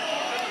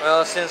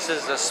 Well, since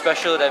it's a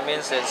special, that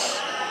means it's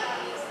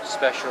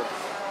special.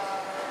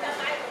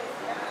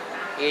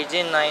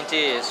 1890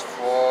 is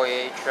for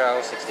a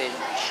 12, 16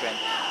 Yuan.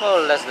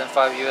 Well, less than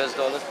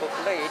 $5 per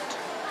plate.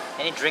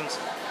 Any drinks?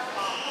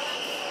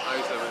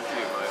 I-70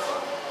 in my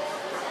heart.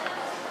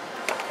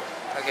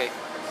 Okay,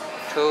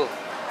 cool.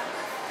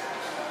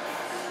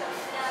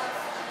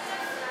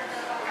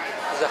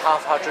 This is a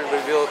half-hearted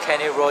review of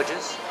Kenny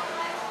Rogers.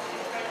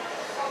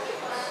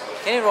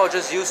 Kenny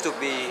Rogers used to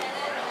be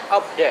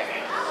up there.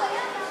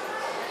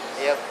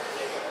 Yep,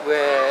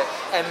 where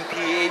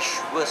MPH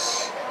was.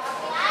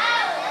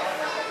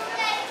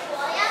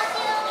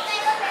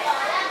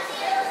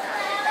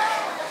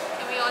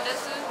 Can we order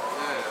soon?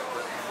 Yeah,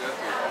 but you have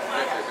to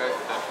get the guy's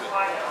attention.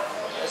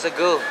 It's a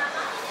girl.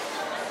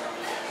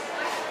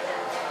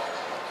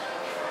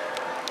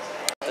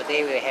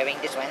 Today we're having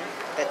this one,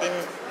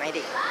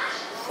 13.90.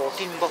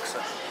 14 bucks.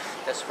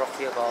 That's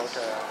roughly about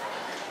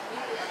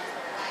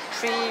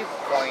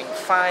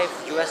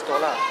 3.5 US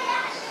dollar.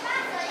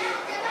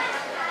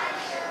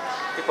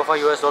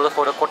 3.5 US dollar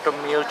for the quarter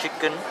meal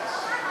chicken. The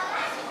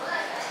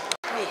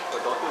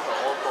daughters are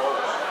all tall.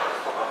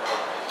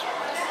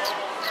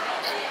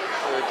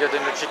 So we're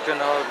getting the chicken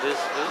out of this.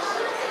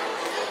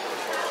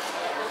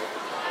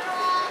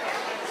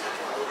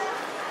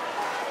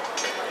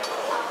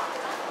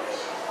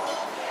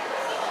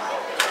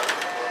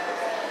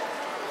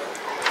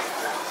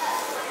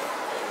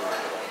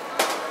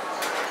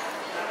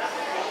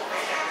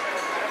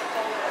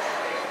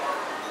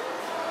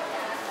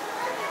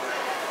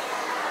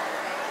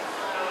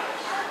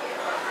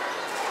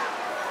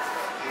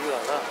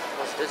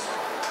 What's this?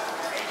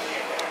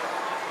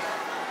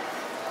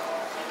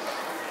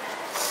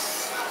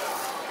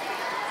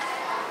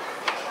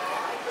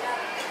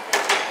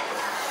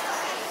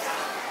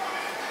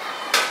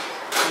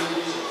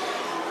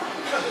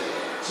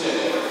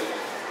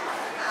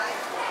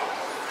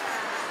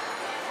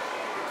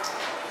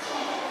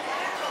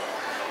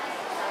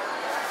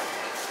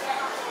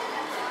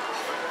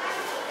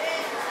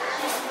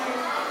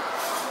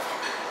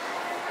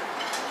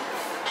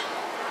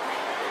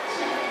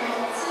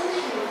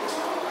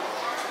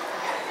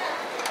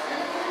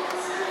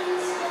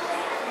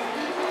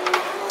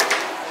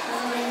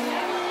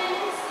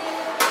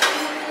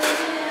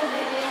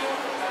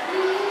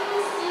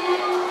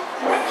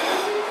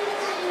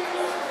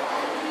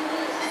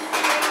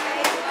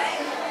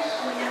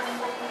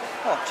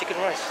 Oh, chicken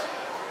rice.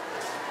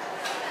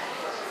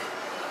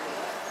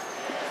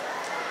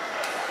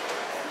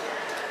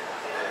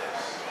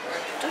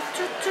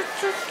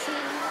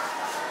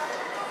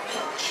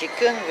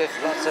 Chicken with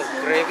lots of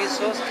gravy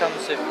sauce,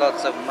 comes with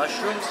lots of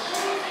mushrooms,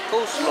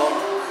 coleslaw,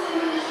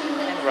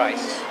 and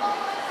rice.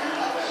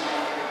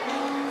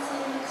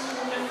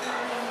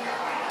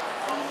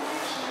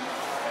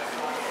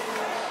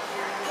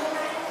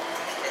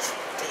 Let's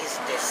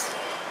taste this.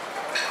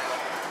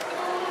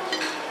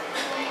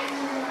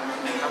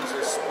 Comes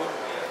with a spoon.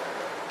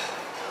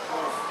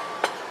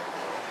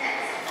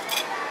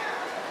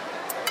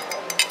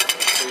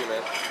 Hey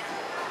man.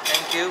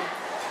 Thank you.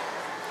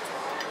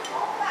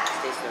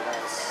 Taste the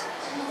rice.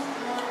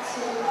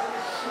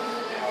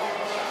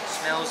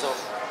 Smells of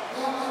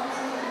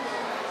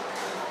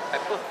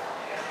pepper.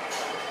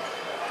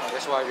 Oh,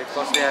 that's why,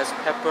 because it has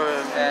pepper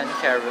and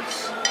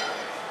carrots.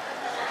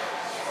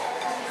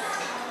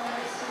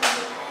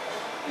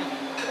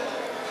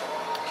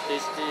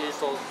 Tasty,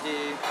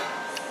 salty.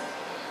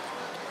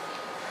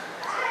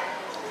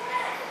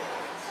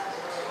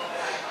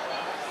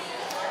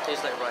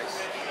 Tastes like rice.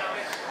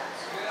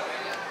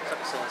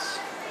 Success.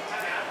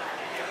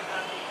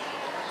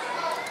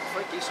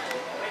 Quite tasty.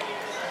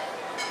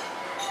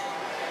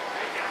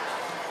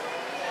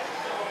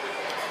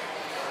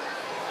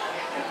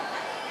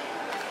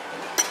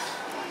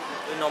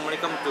 You normally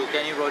come to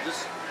Kenny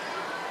Rogers?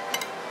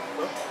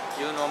 Huh?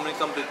 You normally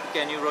come to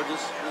Kenny Rogers?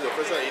 This is the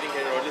first time eating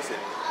Kenny Rogers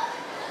in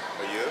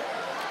a year.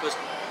 Because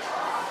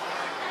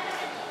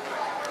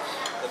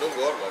I don't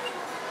go out much.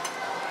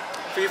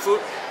 free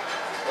food.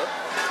 Huh?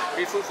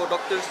 Free food for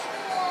doctors.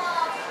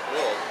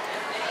 No.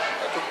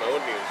 I cook my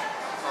own meals.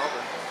 Oh,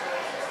 okay.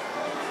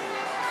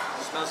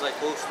 Smells like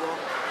coleslaw.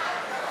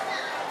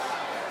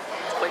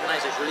 It's quite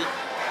nice actually.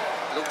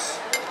 Looks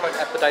quite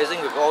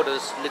appetizing with all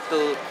those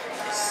little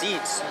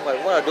seeds.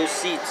 Like, what are those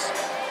seeds?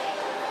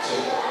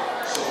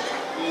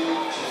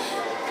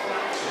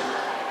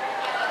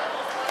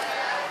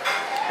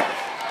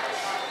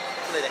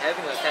 Like they're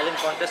having a talent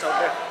contest out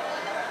there.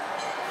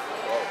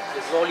 Wow.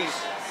 There's lollies.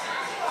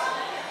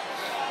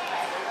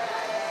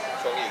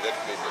 Changi is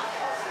activated.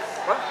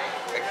 What?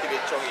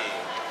 Activate Changi.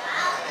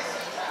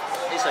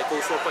 It's like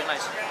coleslaw, quite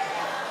nice.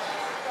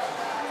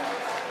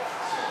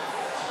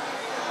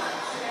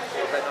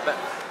 Not bad, not bad.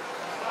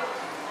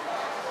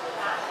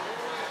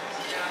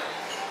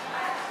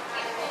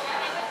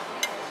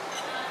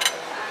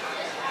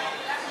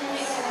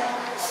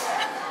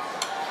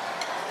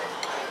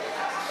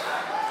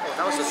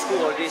 Now it's the school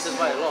holidays, that's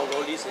why a lot of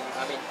lollies and a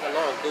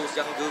lot of those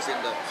young girls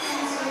in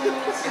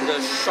the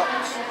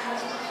shops.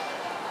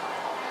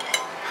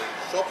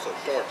 Shops or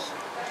shorts?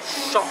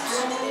 Shops.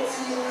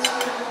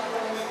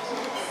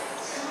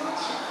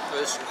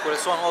 For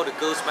this one, all the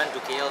girls went to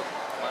KL.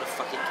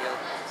 Motherfucking KL.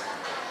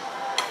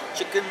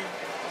 Chicken.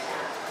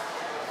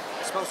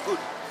 It smells good.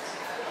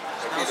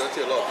 Actually, you don't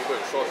see a lot of people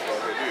in shorts down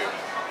here, do you?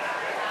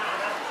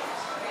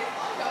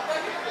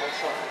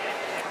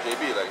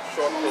 JB, like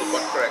short little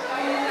butt crack.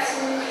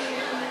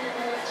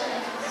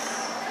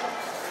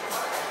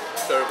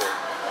 Terrible.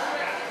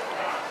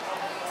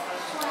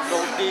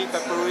 Salty,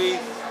 peppery.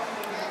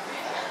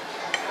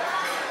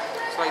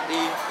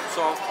 Slightly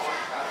soft.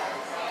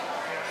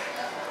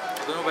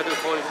 I don't know whether to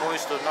call it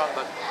moist or not,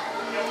 but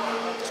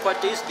it's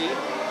quite tasty.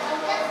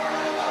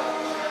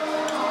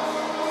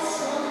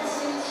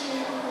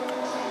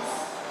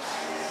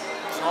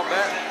 It's not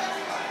bad.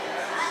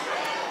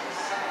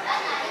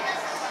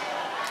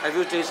 Have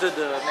you tasted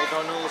the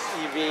McDonald's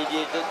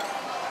irradiated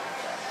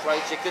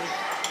fried chicken?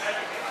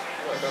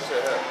 No, I can't say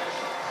I have.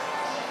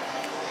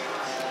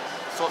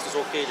 Sauce is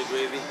okay, the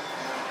gravy.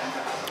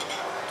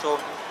 So,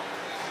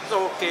 it's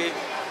okay.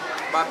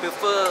 But I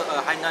prefer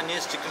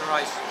Hainanese chicken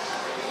rice.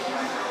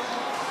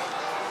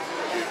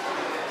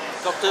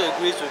 Doctor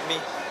agrees with me.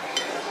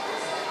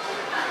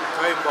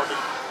 Very important.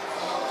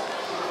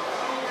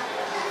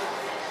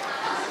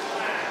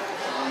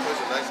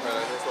 That's a nice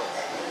Hainanese one.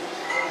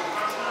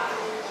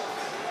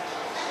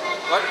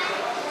 What?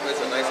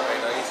 That's a nice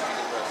Hainanese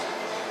chicken breast.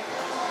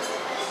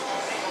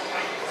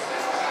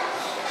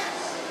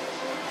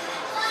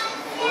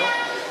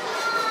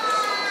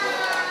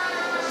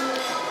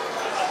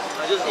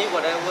 I just eat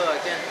whatever I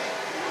can.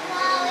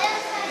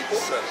 Ipoh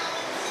friend.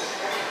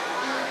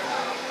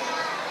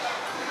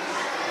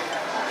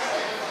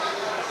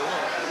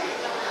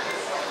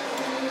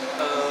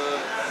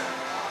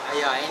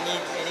 Yeah,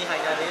 any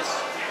Hainanese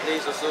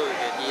place also you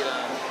can eat.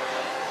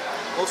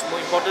 More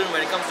important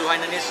when it comes to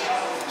Hainanese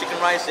chicken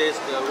rice is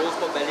the roast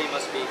pork belly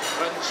must be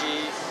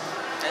crunchy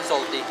and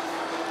salty.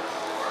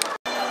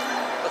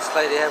 Looks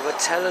like they have a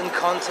talent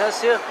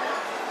contest here.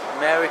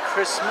 Merry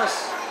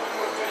Christmas.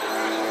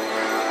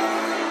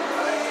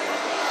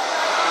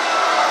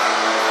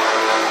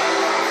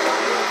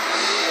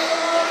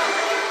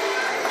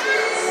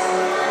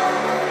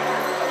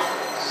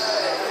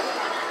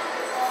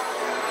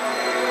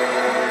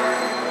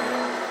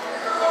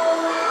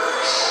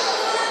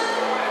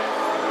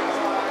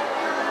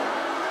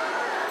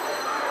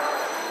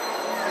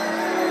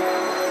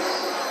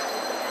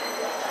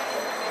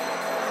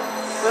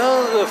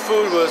 Well, the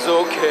food was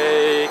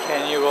okay.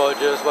 Kenny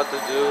Rogers, what to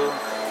do?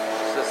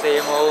 It's the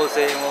same old,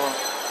 same old.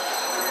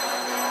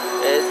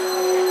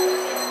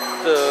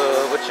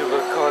 What you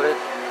would call it?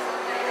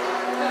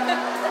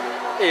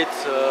 It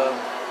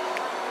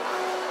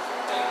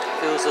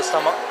fills the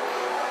stomach.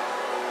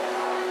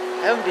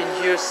 I haven't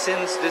been here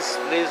since this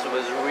place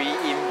was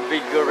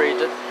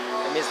reinvigorated.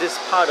 That means this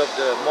part of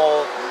the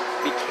mall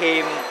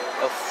became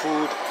a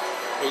food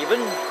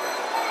haven.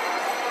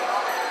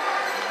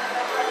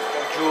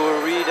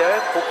 Jewelry there,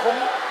 Pokong,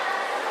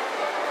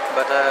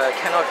 but I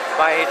cannot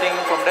buy anything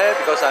from there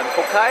because I'm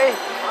Pokai.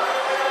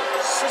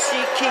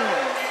 Sushi King.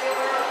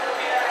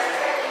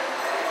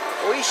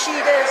 Oishi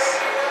desu.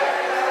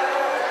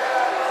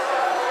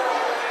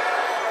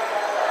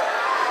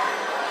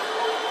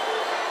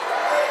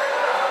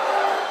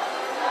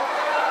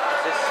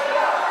 What's this?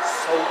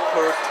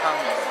 Super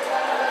tongue.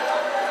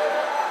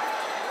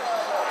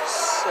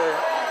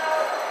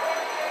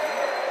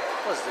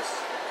 What's this?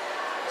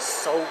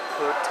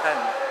 Super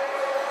Tang.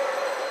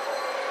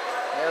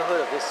 Never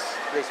heard of this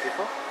place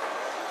before.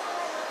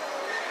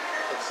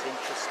 Looks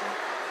interesting.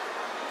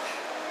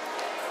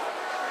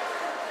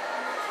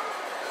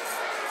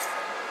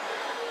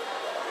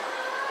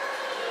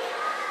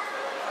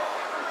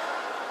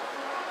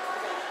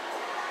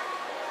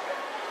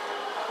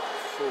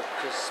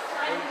 Focus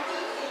point.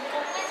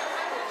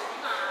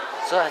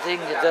 So I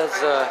think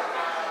that's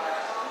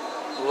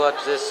what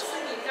this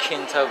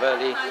Kinta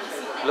Valley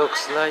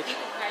looks like.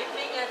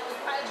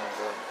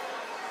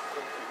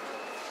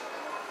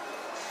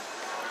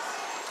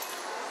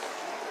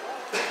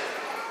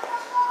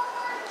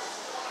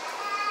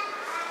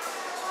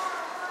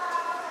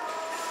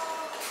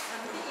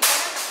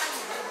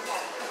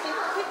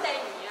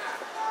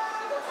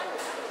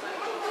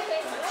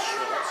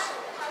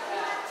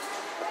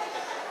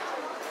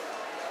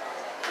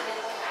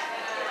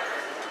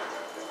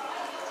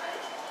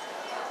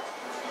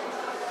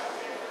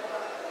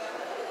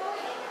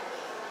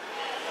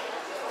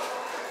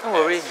 Don't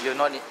worry, you're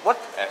not in. What?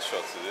 Ass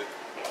shots, is it?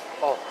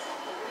 Oh,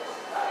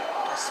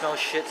 I smell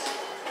shit.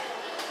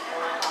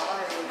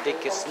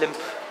 Dick is limp.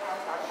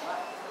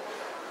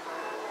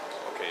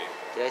 Okay.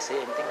 Did I say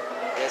anything?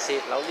 Did I say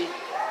it loudly?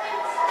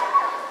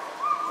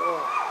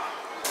 Oh.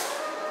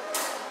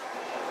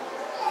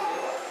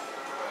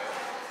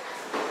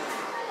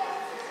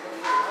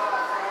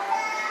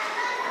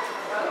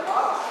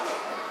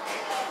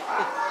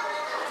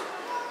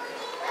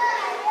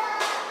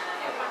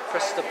 I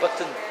pressed the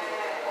button.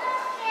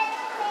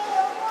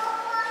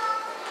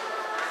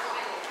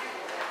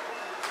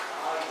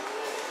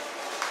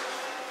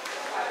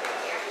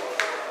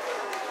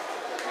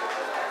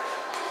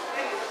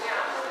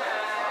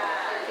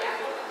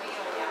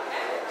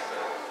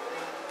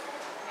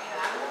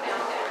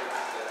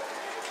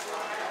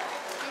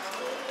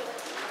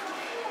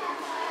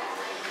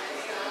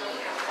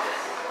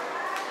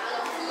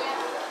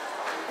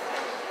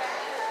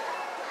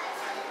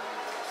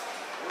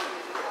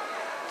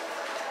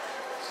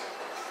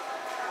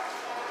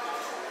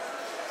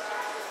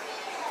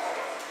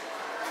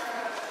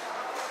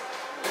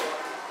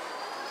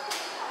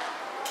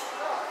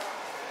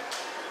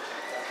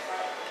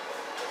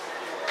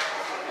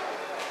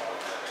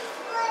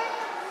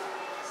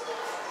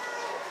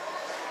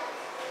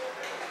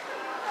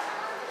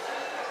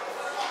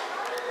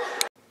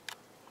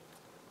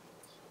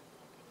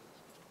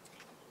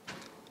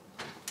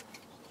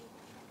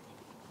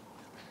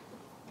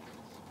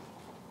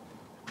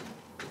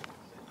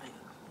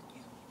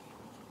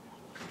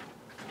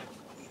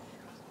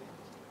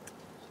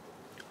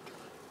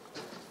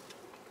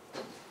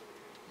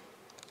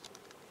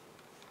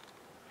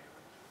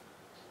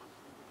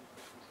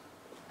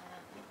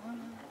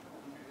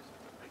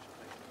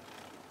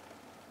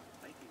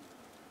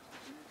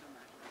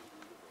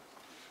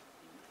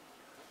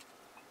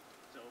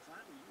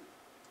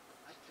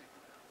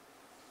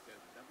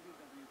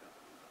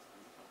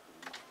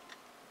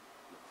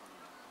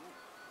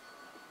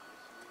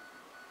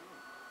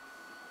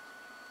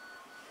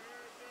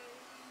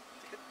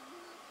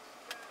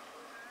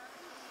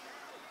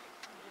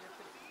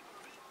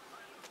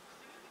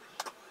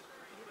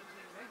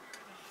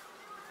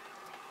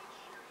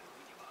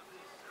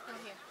 Oh,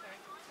 here, sorry.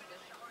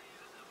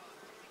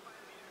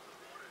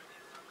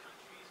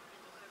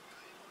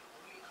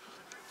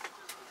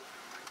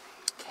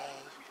 Okay,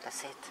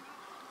 that's it.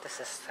 This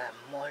is the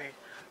mall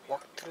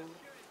walkthrough.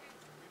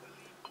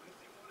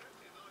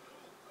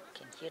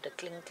 Can hear the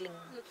cling cling.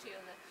 Look to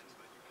your left.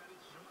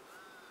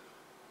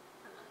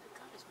 The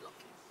car is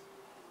blocking.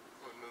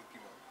 What, Milky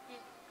Mom?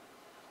 Yeah.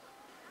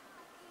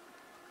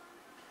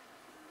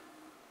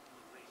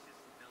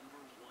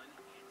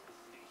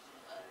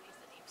 At least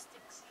the name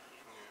sticks.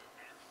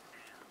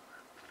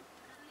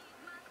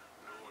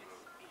 No one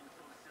will.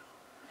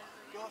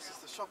 Yours is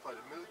the shop,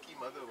 the Milky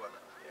Mother one.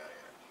 Yeah,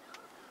 yeah.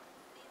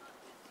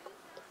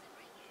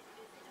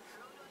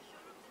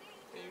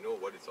 And you know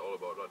what it's all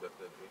about, not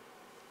definitely.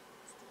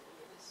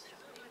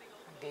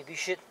 Baby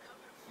shit.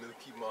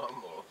 Milky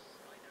Mom, or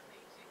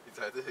it's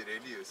either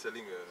really you're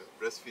selling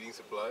breastfeeding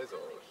supplies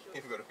or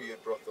you've got a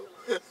weird brothel.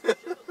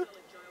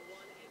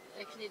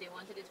 Actually, they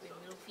wanted it to be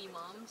milfy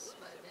moms,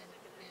 but then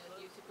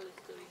due to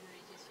political reasons,